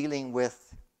is dealing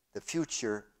with the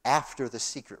future after the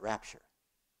secret rapture.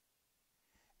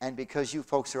 And because you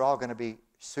folks are all going to be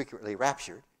secretly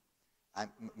raptured,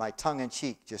 my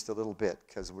tongue-in-cheek just a little bit,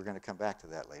 because we're going to come back to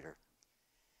that later.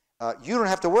 You don't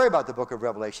have to worry about the book of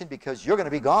Revelation because you're going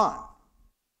to be gone.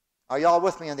 Are you all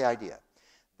with me on the idea?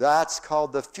 That's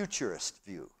called the futurist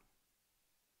view.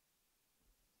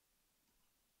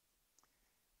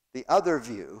 The other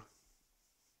view,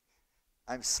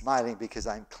 I'm smiling because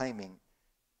I'm claiming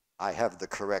I have the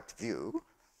correct view,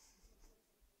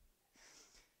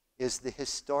 is the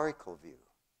historical view.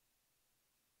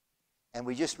 And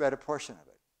we just read a portion of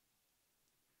it.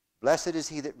 Blessed is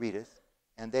he that readeth,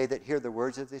 and they that hear the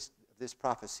words of this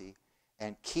prophecy,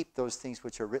 and keep those things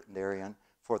which are written therein,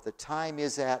 for the time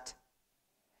is at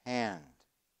hand.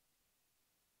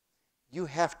 You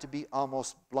have to be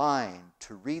almost blind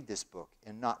to read this book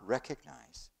and not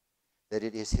recognize that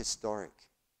it is historic,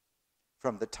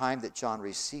 from the time that John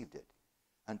received it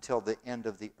until the end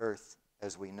of the earth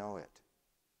as we know it.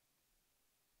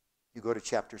 You go to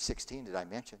chapter 16 that I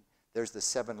mentioned. There's the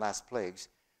 7 last plagues,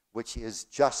 which is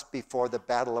just before the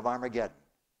battle of Armageddon,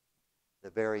 the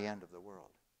very end of the world.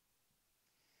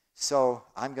 So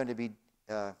I'm going to be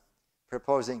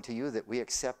proposing to you that we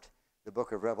accept the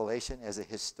book of Revelation as a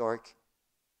historic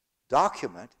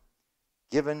document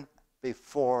given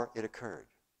before it occurred.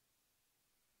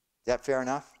 Is that fair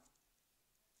enough?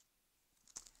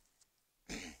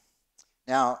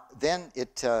 Now, then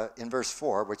in verse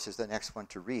 4, which is the next one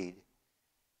to read,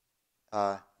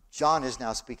 John is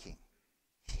now speaking.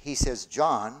 He says,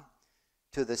 John,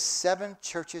 to the 7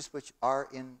 churches which are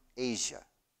in Asia.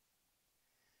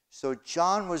 So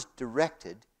John was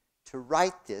directed to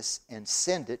write this and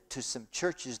send it to some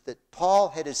churches that Paul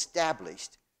had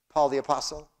established, Paul the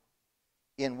Apostle,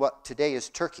 in what today is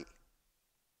Turkey.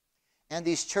 And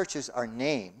these churches are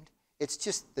named. It's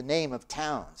just the name of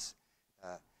towns.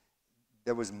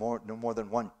 There was no more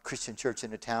than one Christian church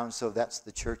in a town, so that's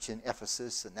the church in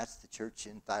Ephesus, and that's the church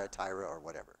in Thyatira, or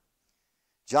whatever.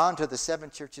 John, to the 7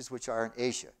 churches which are in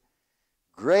Asia,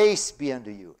 grace be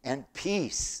unto you, and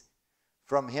peace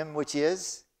from him which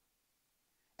is,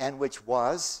 and which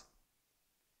was,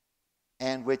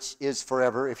 and which is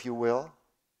forever, if you will,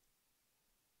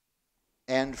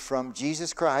 and from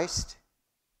Jesus Christ.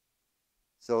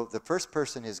 So the first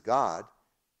person is God.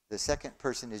 The second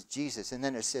person is Jesus. And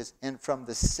then it says, and from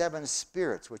the 7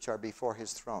 spirits which are before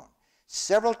his throne.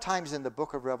 Several times in the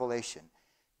book of Revelation,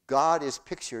 God is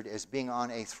pictured as being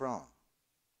on a throne.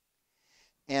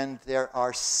 And there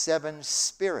are 7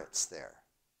 spirits there.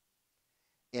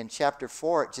 In chapter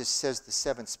 4, it just says the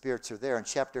 7 spirits are there. In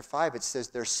chapter 5, it says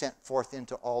they're sent forth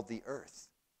into all the earth.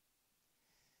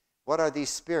 What are these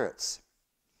spirits?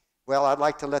 Well, I'd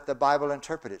like to let the Bible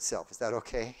interpret itself. Is that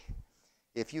okay?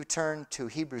 If you turn to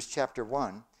Hebrews chapter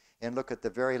 1 and look at the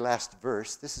very last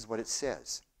verse, this is what it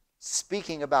says.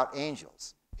 Speaking about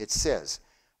angels, it says,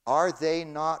 are they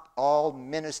not all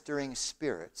ministering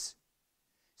spirits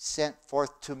sent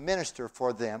forth to minister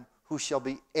for them who shall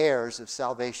be heirs of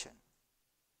salvation.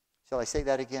 Shall I say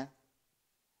that again?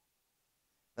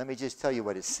 Let me just tell you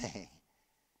what it's saying.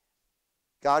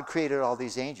 God created all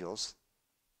these angels,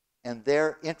 and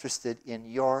they're interested in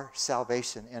your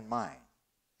salvation and mine.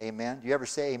 Amen? Do you ever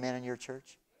say amen in your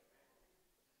church?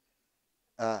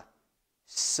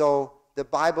 So the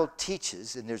Bible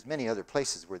teaches, and there's many other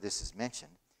places where this is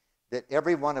mentioned, that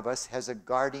every one of us has a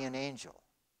guardian angel.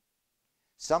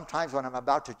 Sometimes when I'm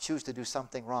about to choose to do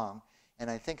something wrong, and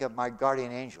I think of my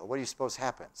guardian angel, what do you suppose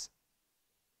happens?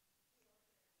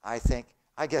 I think,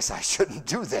 I guess I shouldn't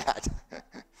do that.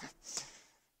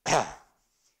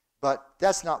 But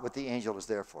that's not what the angel is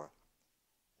there for.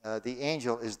 The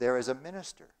angel is there as a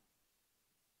minister.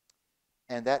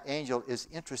 And that angel is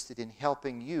interested in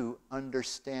helping you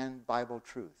understand Bible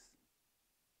truth.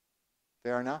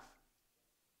 Fair enough?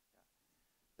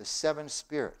 The 7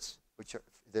 spirits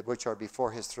which are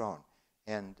before his throne.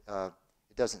 And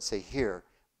it doesn't say here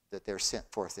that they're sent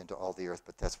forth into all the earth,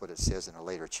 but that's what it says in a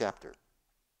later chapter.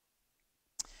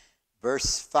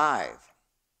 Verse 5.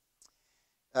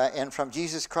 And from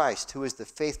Jesus Christ, who is the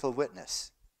faithful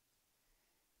witness,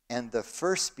 and the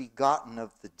first begotten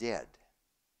of the dead.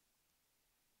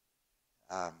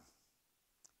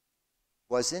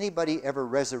 Was anybody ever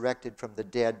resurrected from the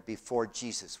dead before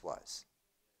Jesus was?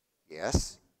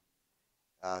 Yes.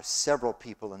 Several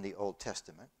people in the Old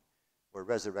Testament were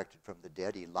resurrected from the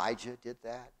dead. Elijah did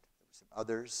that. There were some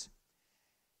others.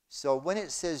 So when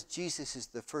it says Jesus is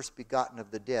the first begotten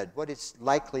of the dead, what it's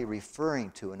likely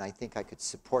referring to, and I think I could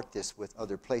support this with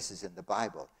other places in the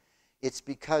Bible, it's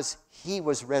because he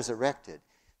was resurrected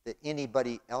that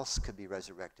anybody else could be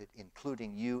resurrected,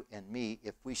 including you and me,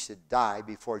 if we should die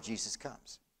before Jesus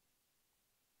comes.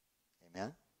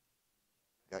 Amen?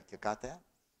 You got that?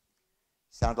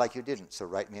 Sound like you didn't, so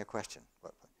write me a question.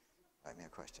 Write me a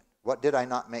question. What did I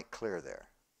not make clear there?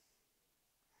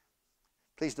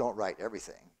 Please don't write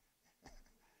everything.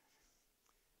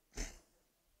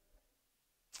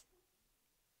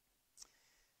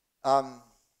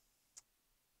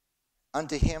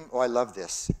 Unto him, oh, I love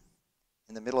this.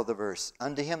 In the middle of the verse,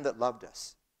 unto him that loved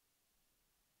us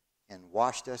and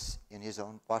washed our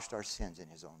sins in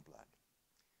his own blood.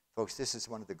 Folks, this is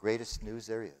one of the greatest news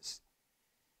there is.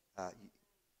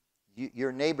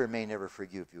 Your neighbor may never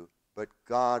forgive you, but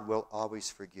God will always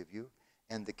forgive you.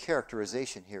 And the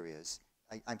characterization here is,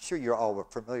 I'm sure you're all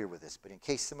familiar with this, but in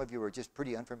case some of you are just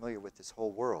pretty unfamiliar with this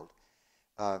whole world,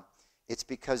 it's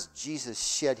because Jesus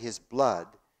shed his blood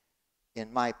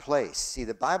in my place. See,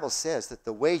 the Bible says that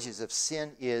the wages of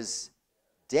sin is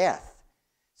death.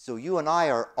 So you and I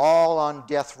are all on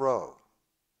death row.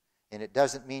 And it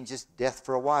doesn't mean just death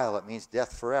for a while. It means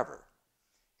death forever.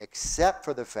 Except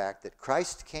for the fact that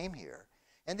Christ came here.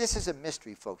 And this is a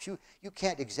mystery, folks. You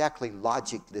can't exactly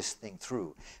logic this thing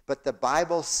through. But the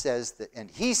Bible says that,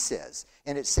 and he says,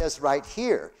 and it says right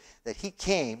here, that he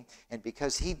came, and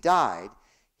because he died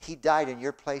in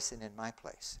your place and in my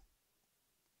place.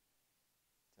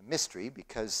 A mystery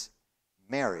because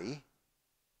Mary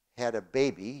had a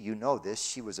baby. You know this.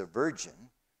 She was a virgin.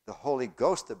 The Holy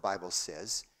Ghost, the Bible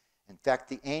says. In fact,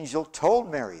 the angel told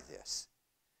Mary this,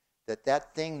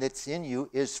 that thing that's in you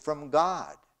is from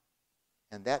God.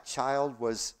 And that child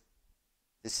was,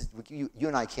 this is you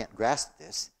and I can't grasp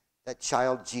this. That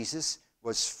child, Jesus,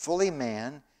 was fully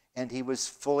man and he was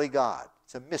fully God.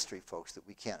 It's a mystery, folks, that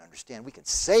we can't understand. We can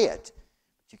say it,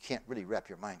 but you can't really wrap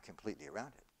your mind completely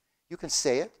around it. You can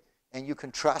say it, and you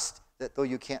can trust that though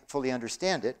you can't fully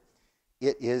understand it,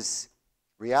 it is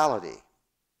reality.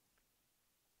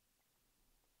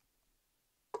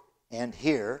 And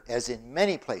here, as in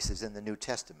many places in the New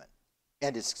Testament,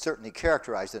 and it's certainly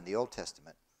characterized in the Old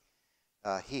Testament,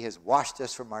 he has washed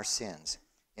us from our sins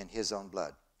in his own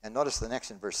blood. And notice the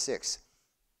next in verse 6.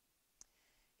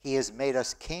 He has made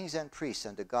us kings and priests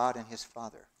unto God and his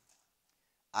Father.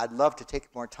 I'd love to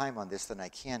take more time on this than I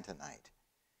can tonight.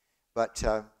 But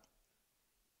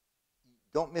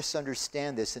don't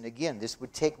misunderstand this. And again, this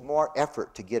would take more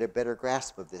effort to get a better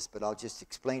grasp of this, but I'll just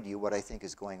explain to you what I think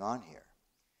is going on here.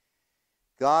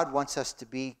 God wants us to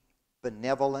be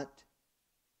benevolent,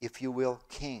 if you will,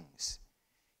 kings.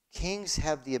 Kings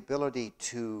have the ability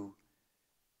to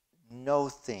know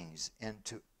things and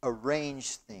to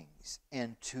arrange things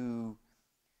and to...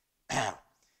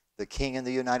 The king in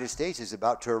the United States is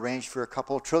about to arrange for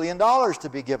 $2 trillion to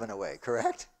be given away,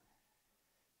 correct?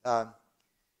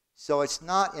 So it's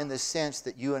not in the sense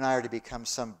that you and I are to become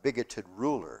some bigoted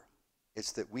ruler.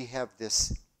 It's that we have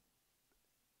this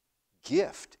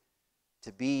gift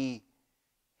to be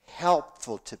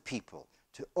helpful to people,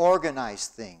 to organize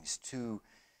things, to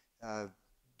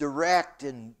direct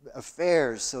in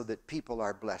affairs so that people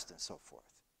are blessed and so forth.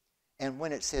 And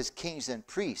when it says kings and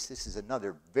priests, this is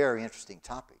another very interesting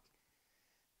topic.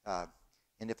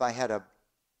 And if I had a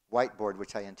whiteboard,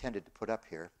 which I intended to put up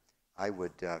here, I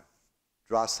would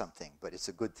draw something. But it's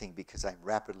a good thing because I'm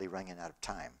rapidly running out of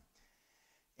time.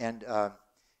 And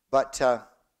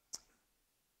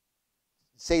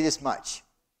say this much,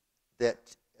 that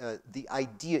the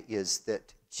idea is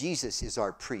that Jesus is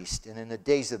our priest, and in the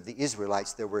days of the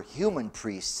Israelites there were human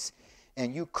priests,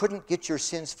 and you couldn't get your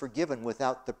sins forgiven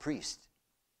without the priest.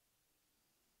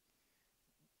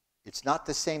 It's not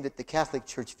the same that the Catholic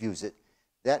Church views it.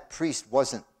 That priest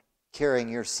wasn't carrying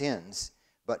your sins,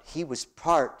 but he was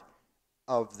part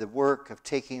of the work of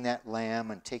taking that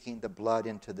lamb and taking the blood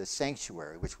into the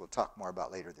sanctuary, which we'll talk more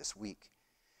about later this week.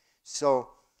 So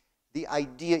the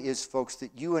idea is, folks,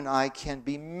 that you and I can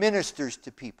be ministers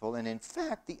to people. And in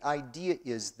fact, the idea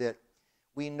is that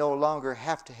we no longer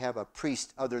have to have a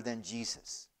priest other than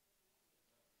Jesus.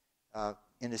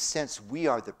 In a sense, we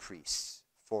are the priests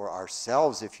for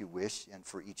ourselves, if you wish, and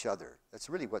for each other. That's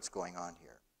really what's going on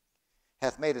here.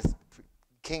 Hath made us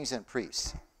kings and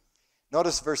priests.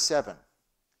 Notice verse 7.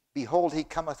 Behold, he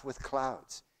cometh with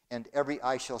clouds, and every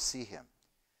eye shall see him.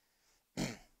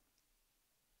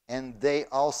 And they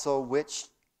also which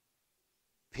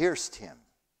pierced him.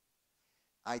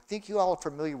 I think you all are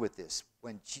familiar with this.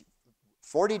 When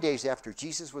 40 days after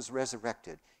Jesus was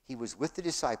resurrected, he was with the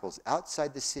disciples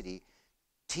outside the city,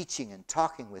 teaching and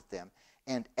talking with them.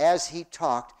 And as he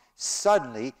talked,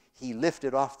 suddenly he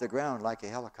lifted off the ground like a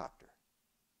helicopter.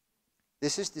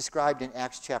 This is described in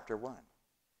Acts chapter 1.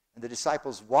 And the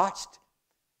disciples watched,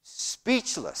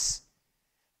 speechless.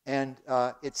 And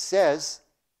it says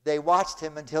they watched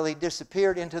him until he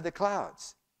disappeared into the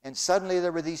clouds. And suddenly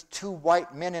there were these two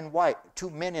men in white,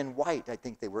 I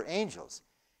think they were angels.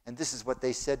 And this is what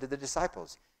they said to the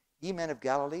disciples. Ye men of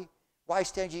Galilee, why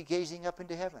stand ye gazing up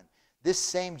into heaven? This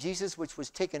same Jesus which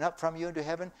was taken up from you into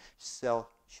heaven shall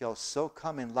so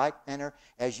come in like manner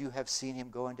as you have seen him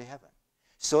go into heaven.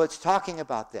 So it's talking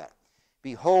about that.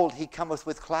 Behold, he cometh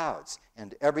with clouds,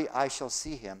 and every eye shall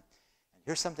see him. And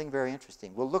here's something very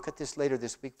interesting. We'll look at this later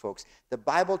this week, folks. The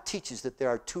Bible teaches that there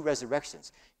are two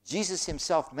resurrections. Jesus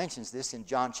himself mentions this in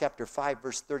John chapter 5,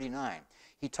 verse 39.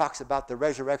 He talks about the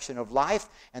resurrection of life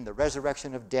and the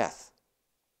resurrection of death.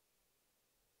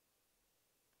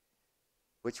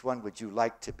 Which one would you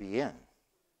like to be in?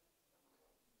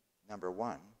 Number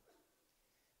one.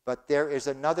 But there is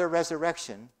another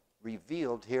resurrection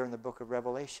revealed here in the book of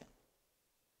Revelation.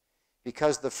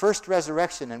 Because the first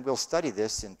resurrection, and we'll study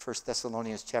this in 1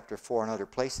 Thessalonians chapter 4 and other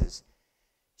places,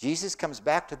 Jesus comes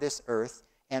back to this earth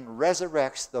and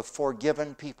resurrects the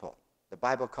forgiven people. The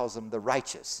Bible calls them the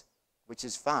righteous, which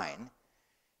is fine.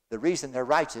 The reason they're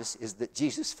righteous is that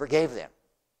Jesus forgave them.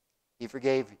 He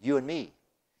forgave you and me.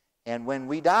 And when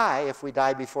we die, if we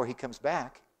die before he comes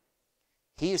back,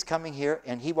 he is coming here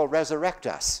and he will resurrect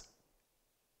us.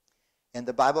 And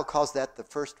the Bible calls that the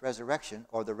first resurrection,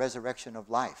 or the resurrection of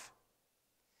life.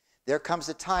 There comes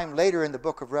a time later in the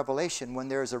book of Revelation when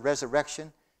there is a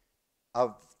resurrection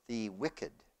of the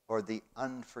wicked or the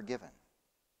unforgiven.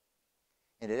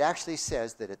 And it actually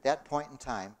says that at that point in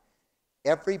time,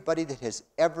 everybody that has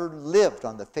ever lived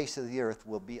on the face of the earth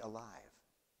will be alive.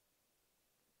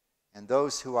 And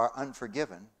those who are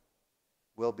unforgiven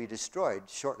will be destroyed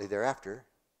shortly thereafter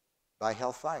by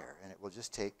hellfire. And it will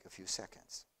just take a few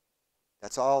seconds.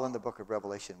 That's all in the book of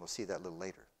Revelation. We'll see that a little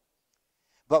later.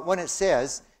 But when it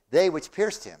says, they which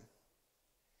pierced him,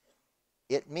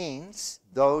 it means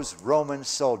those Roman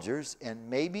soldiers and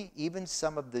maybe even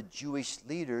some of the Jewish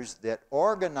leaders that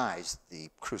organized the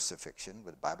crucifixion.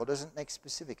 But the Bible doesn't make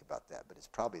specific about that, but it's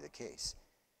probably the case.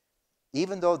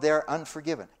 Even though they're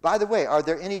unforgiven. By the way, are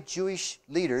there any Jewish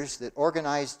leaders that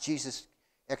organized Jesus'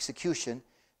 execution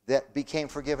that became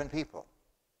forgiven people?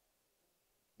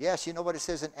 Yes, you know what it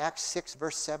says in Acts 6,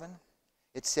 verse 7?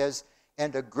 It says,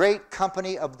 and a great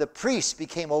company of the priests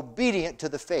became obedient to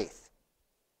the faith.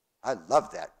 I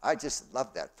love that. I just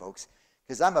love that, folks,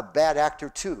 because I'm a bad actor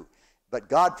too. But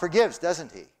God forgives,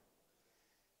 doesn't he?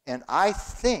 And I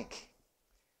think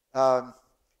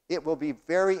it will be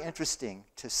very interesting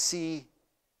to see,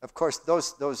 of course,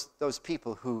 those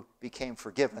people who became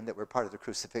forgiven that were part of the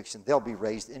crucifixion, they'll be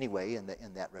raised anyway in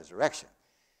that resurrection.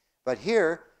 But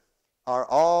here are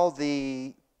all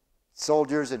the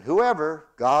soldiers and whoever,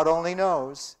 God only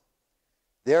knows,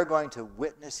 they're going to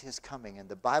witness his coming. And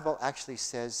the Bible actually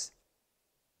says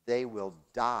they will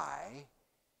die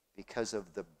because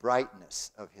of the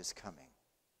brightness of his coming.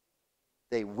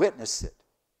 They witness it,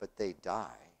 but they die.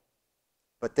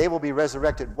 But they will be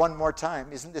resurrected one more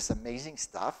time. Isn't this amazing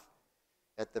stuff?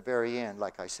 at the very end,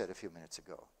 like I said a few minutes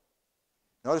ago.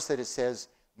 Notice that it says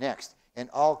next, and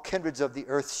all kindreds of the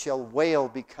earth shall wail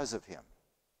because of him.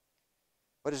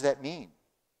 What does that mean?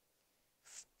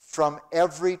 From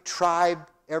every tribe,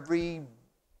 every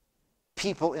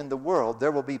people in the world,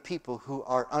 there will be people who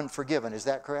are unforgiven. Is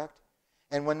that correct?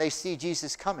 And when they see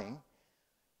Jesus coming,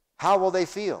 how will they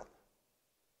feel?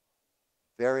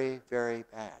 Very, very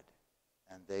bad.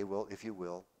 And they will, if you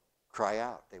will, cry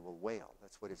out. They will wail.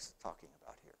 That's what it's talking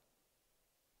about here.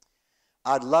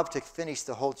 I'd love to finish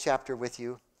the whole chapter with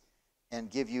you and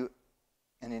give you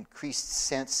an increased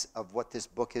sense of what this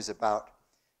book is about,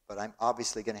 but I'm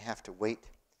obviously going to have to wait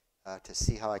to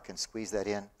see how I can squeeze that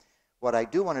in. What I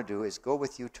do want to do is go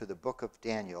with you to the book of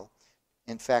Daniel.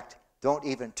 In fact, don't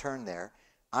even turn there.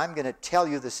 I'm going to tell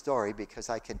you the story because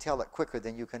I can tell it quicker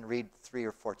than you can read 3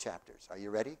 or 4 chapters. Are you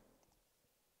ready?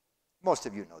 Most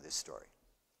of you know this story.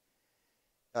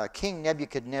 King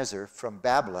Nebuchadnezzar from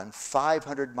Babylon,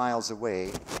 500 miles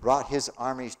away, brought his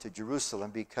armies to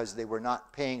Jerusalem because they were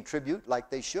not paying tribute like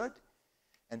they should,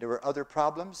 and there were other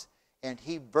problems, and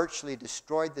he virtually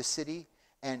destroyed the city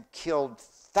and killed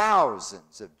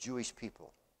thousands of Jewish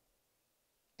people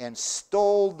and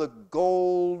stole the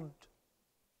gold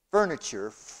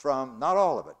furniture from, not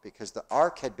all of it, because the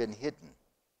ark had been hidden.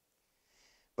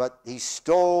 But he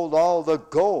stole all the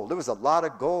gold. There was a lot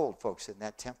of gold, folks, in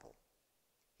that temple.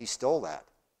 He stole that.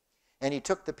 And he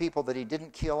took the people that he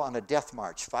didn't kill on a death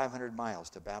march 500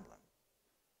 miles to Babylon.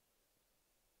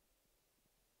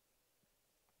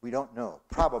 We don't know.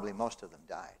 Probably most of them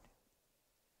died.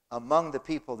 Among the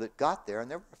people that got there,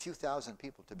 and there were a few thousand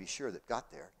people to be sure that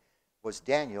got there, was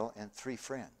Daniel and 3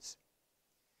 friends.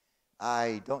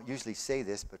 I don't usually say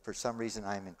this, but for some reason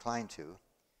I am inclined to.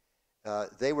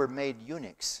 They were made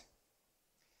eunuchs.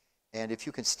 And if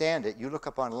you can stand it, you look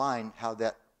up online how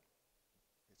that,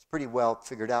 it's pretty well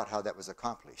figured out how that was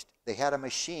accomplished. They had a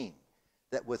machine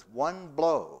that with one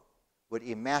blow would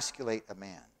emasculate a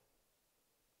man.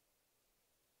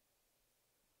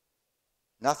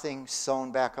 Nothing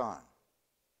sewn back on.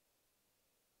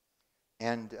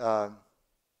 And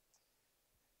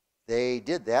they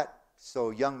did that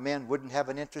so young men wouldn't have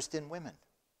an interest in women.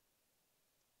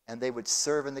 And they would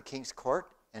serve in the king's court,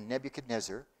 and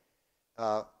Nebuchadnezzar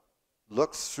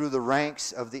looked through the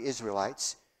ranks of the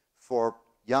Israelites for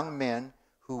young men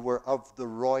who were of the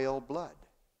royal blood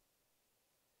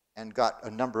and got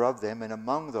a number of them, and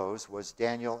among those was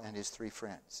Daniel and his 3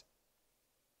 friends.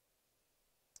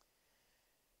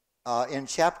 In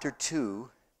chapter 2,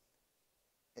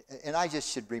 and I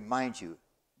just should remind you,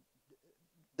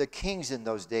 the kings in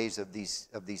those days of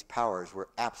these powers were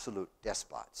absolute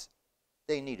despots.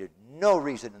 They needed no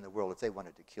reason in the world if they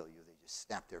wanted to kill you. They just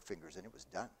snapped their fingers and it was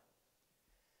done.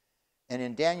 And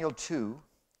in Daniel 2,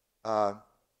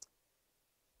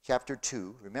 chapter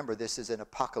 2, remember this is an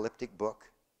apocalyptic book,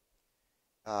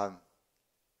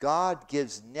 God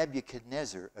gives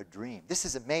Nebuchadnezzar a dream. This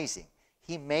is amazing.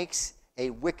 He makes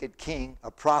a wicked king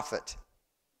a prophet.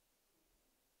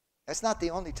 That's not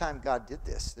the only time God did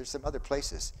this. There's some other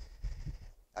places.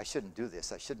 I shouldn't do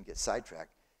this. I shouldn't get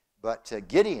sidetracked. But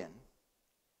Gideon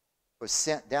was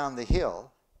sent down the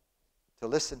hill to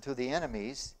listen to the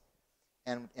enemies.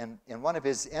 And one of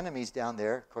his enemies down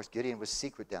there, of course Gideon was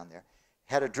secret down there,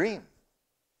 had a dream.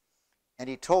 And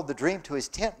he told the dream to his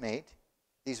tent mate.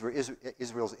 These were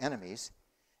Israel's enemies.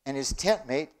 And his tent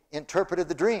mate interpreted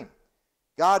the dream.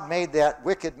 God made that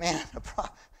wicked man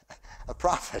a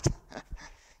prophet.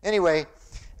 Anyway,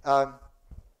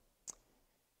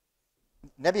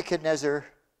 Nebuchadnezzar,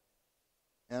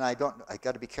 and I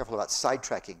got to be careful about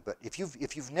sidetracking, but if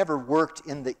you've never worked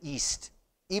in the East,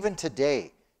 even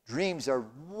today, dreams are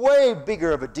way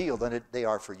bigger of a deal than they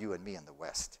are for you and me in the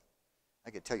West.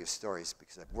 I could tell you stories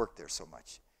because I've worked there so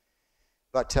much.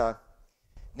 But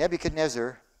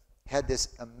Nebuchadnezzar had this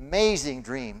amazing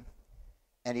dream,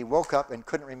 and he woke up and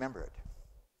couldn't remember it.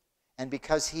 And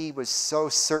because he was so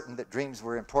certain that dreams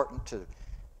were important to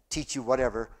teach you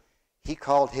whatever, he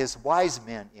called his wise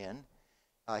men in.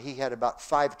 He had about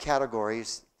 5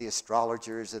 categories, the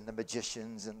astrologers and the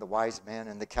magicians and the wise men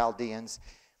and the Chaldeans,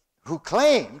 who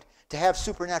claimed to have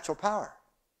supernatural power.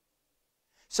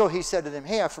 So he said to them,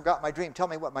 hey, I forgot my dream. Tell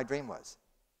me what my dream was.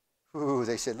 Ooh,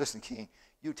 they said, listen, king,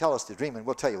 you tell us the dream and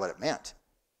we'll tell you what it meant.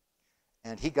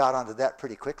 And he got onto that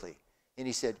pretty quickly. And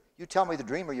he said, you tell me the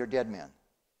dream or you're dead men.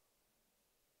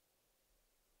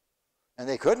 And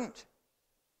they couldn't.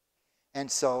 And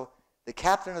so the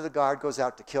captain of the guard goes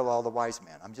out to kill all the wise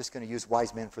men. I'm just going to use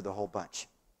wise men for the whole bunch.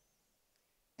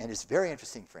 And it's very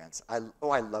interesting, friends. I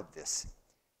love this.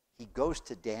 He goes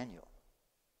to Daniel.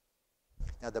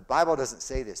 Now, the Bible doesn't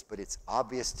say this, but it's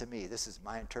obvious to me. This is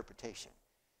my interpretation.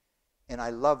 And I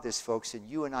love this, folks, and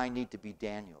you and I need to be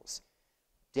Daniels.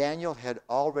 Daniel had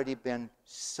already been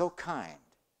so kind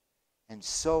and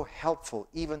so helpful,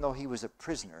 even though he was a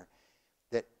prisoner,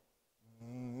 that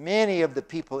many of the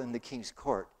people in the king's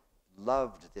court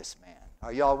loved this man.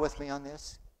 Are y'all with me on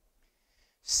this?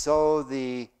 So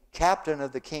the captain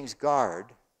of the king's guard,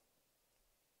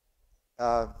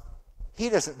 he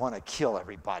doesn't want to kill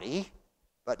everybody,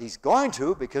 but he's going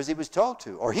to because he was told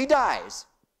to, or he dies.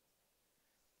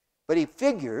 But he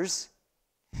figures,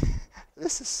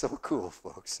 this is so cool,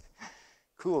 folks.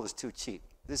 Cool is too cheap.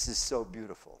 This is so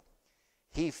beautiful.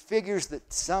 He figures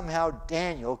that somehow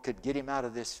Daniel could get him out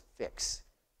of this fix.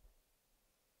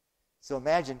 So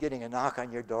imagine getting a knock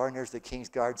on your door, and there's the king's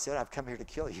guard said, I've come here to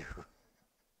kill you.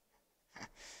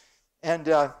 And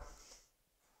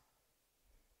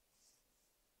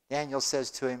Daniel says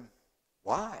to him,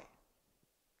 why?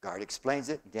 Guard explains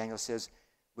it, and Daniel says,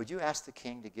 would you ask the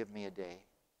king to give me a day?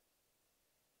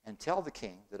 And tell the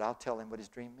king that I'll tell him what his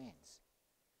dream means.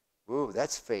 Ooh,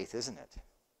 that's faith, isn't it?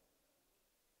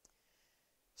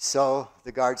 So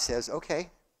the guard says,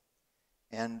 okay.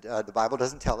 And the Bible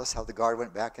doesn't tell us how the guard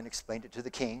went back and explained it to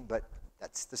the king, but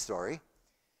that's the story.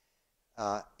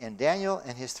 And Daniel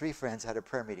and his 3 friends had a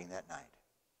prayer meeting that night.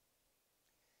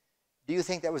 Do you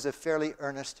think that was a fairly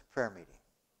earnest prayer meeting?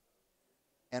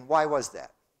 And why was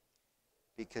that?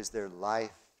 Because their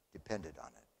life depended on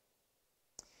it.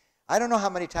 I don't know how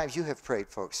many times you have prayed,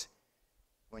 folks,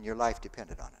 when your life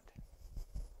depended on it.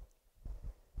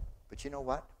 But you know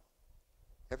what?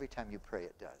 Every time you pray,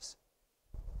 it does.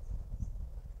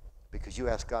 Because you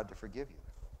ask God to forgive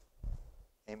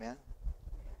you. Amen?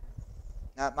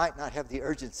 Now, it might not have the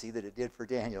urgency that it did for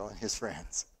Daniel and his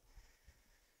friends.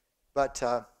 But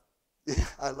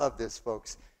I love this,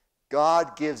 folks.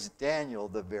 God gives Daniel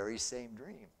the very same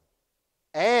dream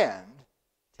and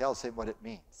tells him what it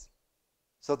means.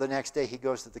 So the next day he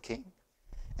goes to the king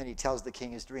and he tells the king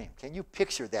his dream. Can you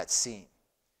picture that scene?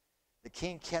 The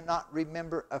king cannot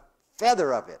remember a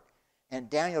feather of it. And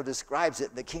Daniel describes it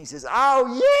and the king says,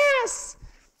 oh, yes!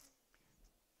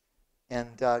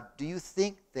 And do you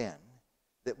think then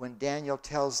that when Daniel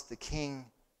tells the king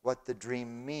what the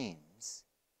dream means,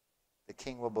 the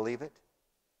king will believe it?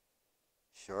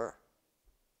 Sure.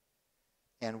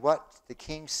 And what the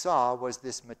king saw was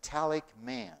this metallic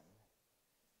man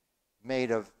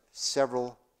made of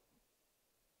several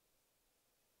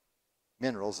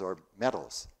minerals or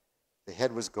metals. The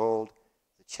head was gold,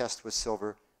 the chest was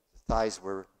silver, the thighs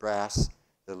were brass,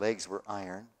 the legs were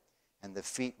iron, and the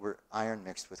feet were iron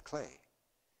mixed with clay.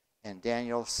 And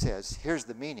Daniel says, here's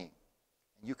the meaning.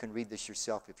 And you can read this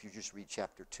yourself if you just read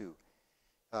chapter 2.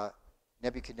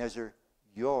 Nebuchadnezzar,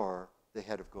 you're the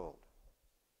head of gold.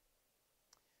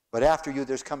 But after you,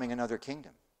 there's coming another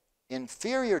kingdom,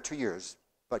 inferior to yours,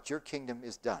 but your kingdom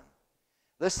is done.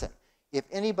 Listen, if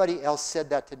anybody else said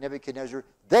that to Nebuchadnezzar,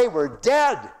 they were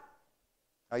dead.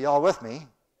 Are y'all with me?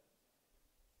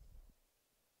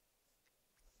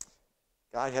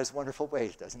 God has wonderful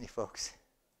ways, doesn't he, folks?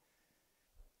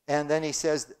 And then he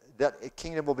says that a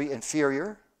kingdom will be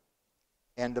inferior,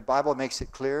 and the Bible makes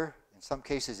it clear. In some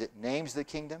cases, it names the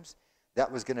kingdoms.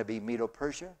 That was going to be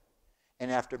Medo-Persia.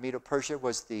 And after Medo-Persia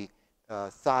was the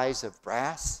thighs of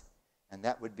brass, and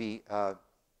that would be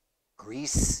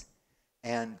Greece.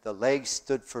 And the legs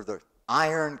stood for the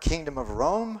iron kingdom of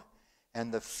Rome,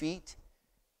 and the feet,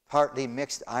 partly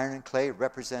mixed iron and clay,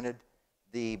 represented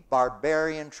the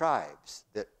barbarian tribes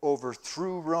that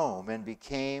overthrew Rome and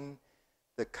became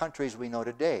the countries we know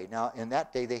today. Now, in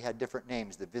that day, they had different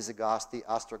names, the Visigoths, the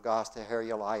Ostrogoths, the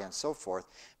Heruli, and so forth.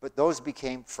 But those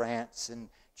became France and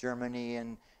Germany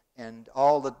and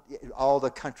all the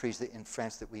countries in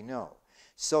France that we know.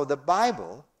 So the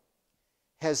Bible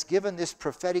has given this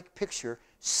prophetic picture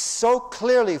so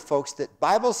clearly, folks, that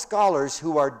Bible scholars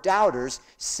who are doubters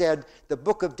said the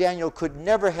book of Daniel could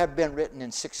never have been written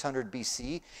in 600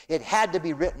 BC. It had to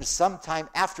be written sometime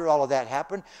after all of that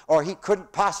happened, or he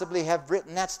couldn't possibly have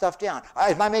written that stuff down.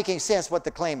 Am I making sense what the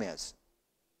claim is?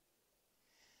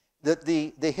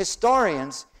 The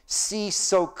historians see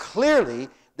so clearly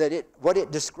that what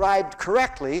it described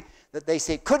correctly that they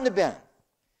say couldn't have been.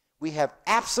 We have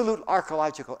absolute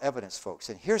archaeological evidence, folks.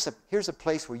 And here's a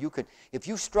place where you could, if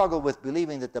you struggle with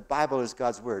believing that the Bible is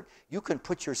God's word, you can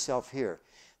put yourself here.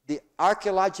 The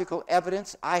archaeological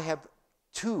evidence, I have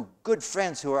 2 good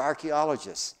friends who are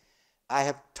archaeologists. I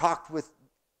have talked with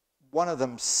one of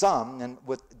them some, and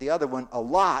with the other one a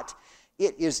lot.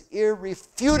 It is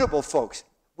irrefutable, folks.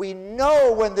 We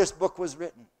know when this book was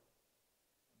written.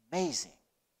 Amazing.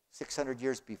 600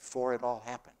 years before it all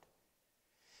happened.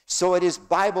 So it is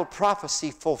Bible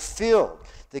prophecy fulfilled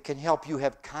that can help you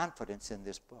have confidence in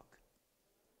this book.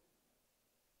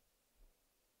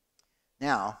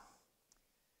 Now,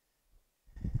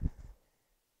 in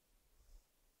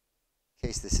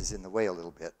case this is in the way a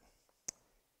little bit,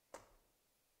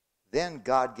 then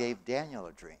God gave Daniel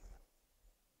a dream.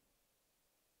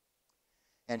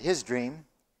 And his dream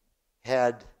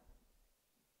had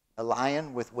a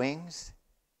lion with wings,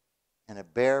 and a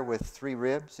bear with 3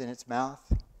 ribs in its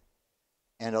mouth,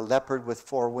 and a leopard with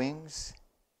 4 wings,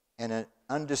 and an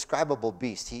undescribable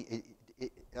beast.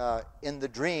 In the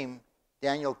dream,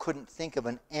 Daniel couldn't think of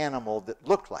an animal that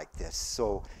looked like this,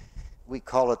 so we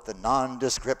call it the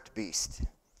nondescript beast.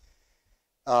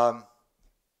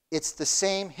 It's the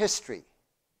same history.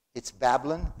 It's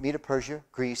Babylon, Medo-Persia,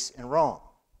 Greece, and Rome.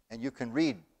 And you can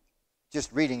read,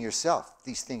 just reading yourself,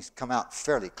 these things come out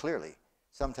fairly clearly.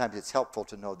 Sometimes it's helpful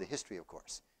to know the history, of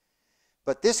course.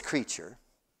 But this creature,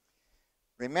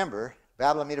 remember,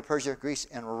 Babylon, Medo-Persia, Greece,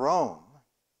 and Rome,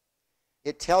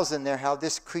 it tells in there how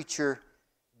this creature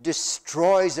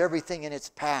destroys everything in its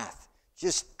path,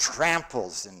 just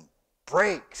tramples and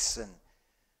breaks,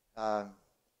 and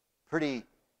pretty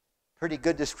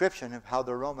good description of how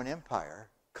the Roman Empire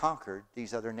conquered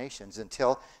these other nations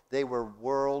until they were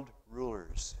world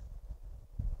rulers.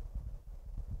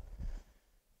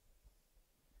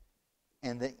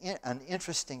 And an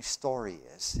interesting story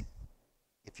is,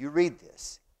 if you read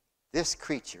this, this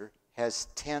creature has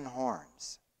 10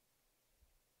 horns.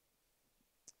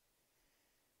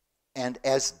 And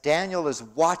as Daniel is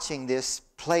watching this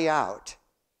play out,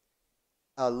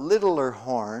 a littler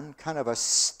horn, kind of a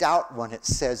stout one it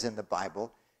says in the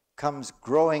Bible, comes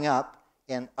growing up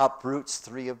and uproots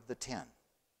 3 of the 10.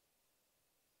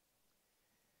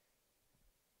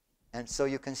 And so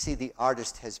you can see the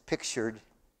artist has pictured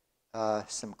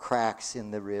some cracks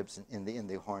in the ribs and in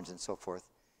the horns and so forth.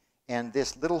 And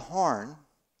this little horn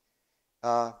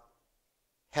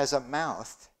has a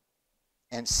mouth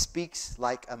and speaks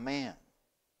like a man.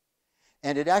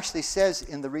 And it actually says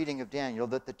in the reading of Daniel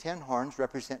that the 10 horns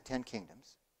represent 10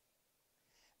 kingdoms.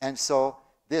 And so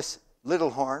this little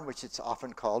horn, which it's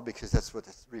often called because that's what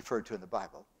it's referred to in the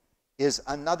Bible, is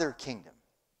another kingdom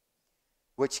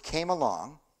which came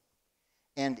along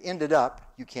and ended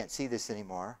up, you can't see this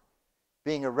anymore,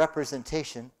 being a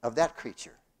representation of that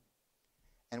creature.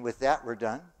 And with that, we're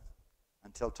done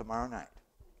until tomorrow night.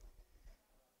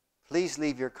 Please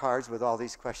leave your cards with all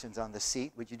these questions on the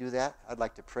seat. Would you do that? I'd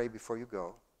like to pray before you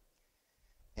go.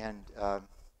 And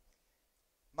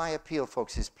my appeal,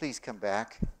 folks, is please come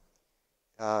back.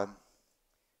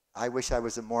 I wish I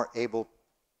was a more able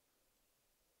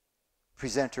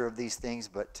presenter of these things,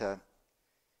 but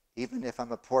even if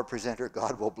I'm a poor presenter,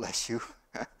 God will bless you.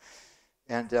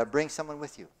 And bring someone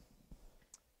with you.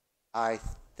 I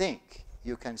think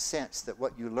you can sense that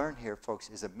what you learn here, folks,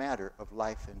 is a matter of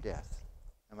life and death.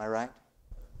 Am I right?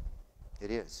 It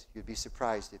is. You'd be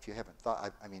surprised if you haven't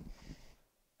thought. I mean,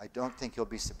 I don't think you'll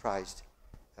be surprised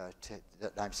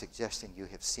that I'm suggesting you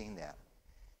have seen that.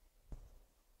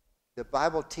 The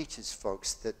Bible teaches,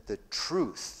 folks, that the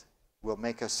truth will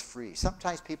make us free.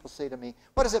 Sometimes people say to me,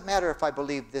 what does it matter if I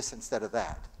believe this instead of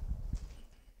that?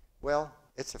 Well,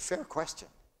 it's a fair question.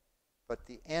 But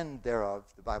the end thereof,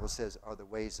 the Bible says, are the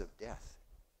ways of death.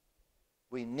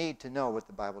 We need to know what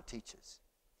the Bible teaches.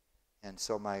 And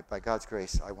so by God's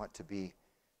grace, I want to be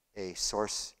a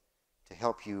source to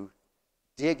help you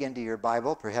dig into your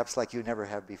Bible, perhaps like you never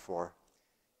have before,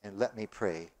 and let me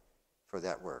pray for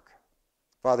that work.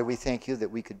 Father, we thank you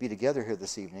that we could be together here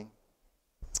this evening.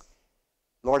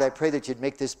 Lord, I pray that you'd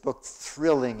make this book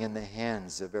thrilling in the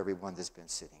hands of everyone that's been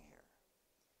sitting here,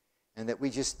 and that we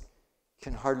just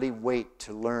can hardly wait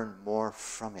to learn more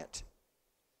from it,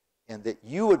 and that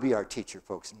you would be our teacher,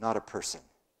 folks, not a person.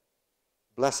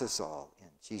 Bless us all. In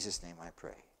Jesus' name I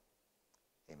pray.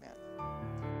 Amen.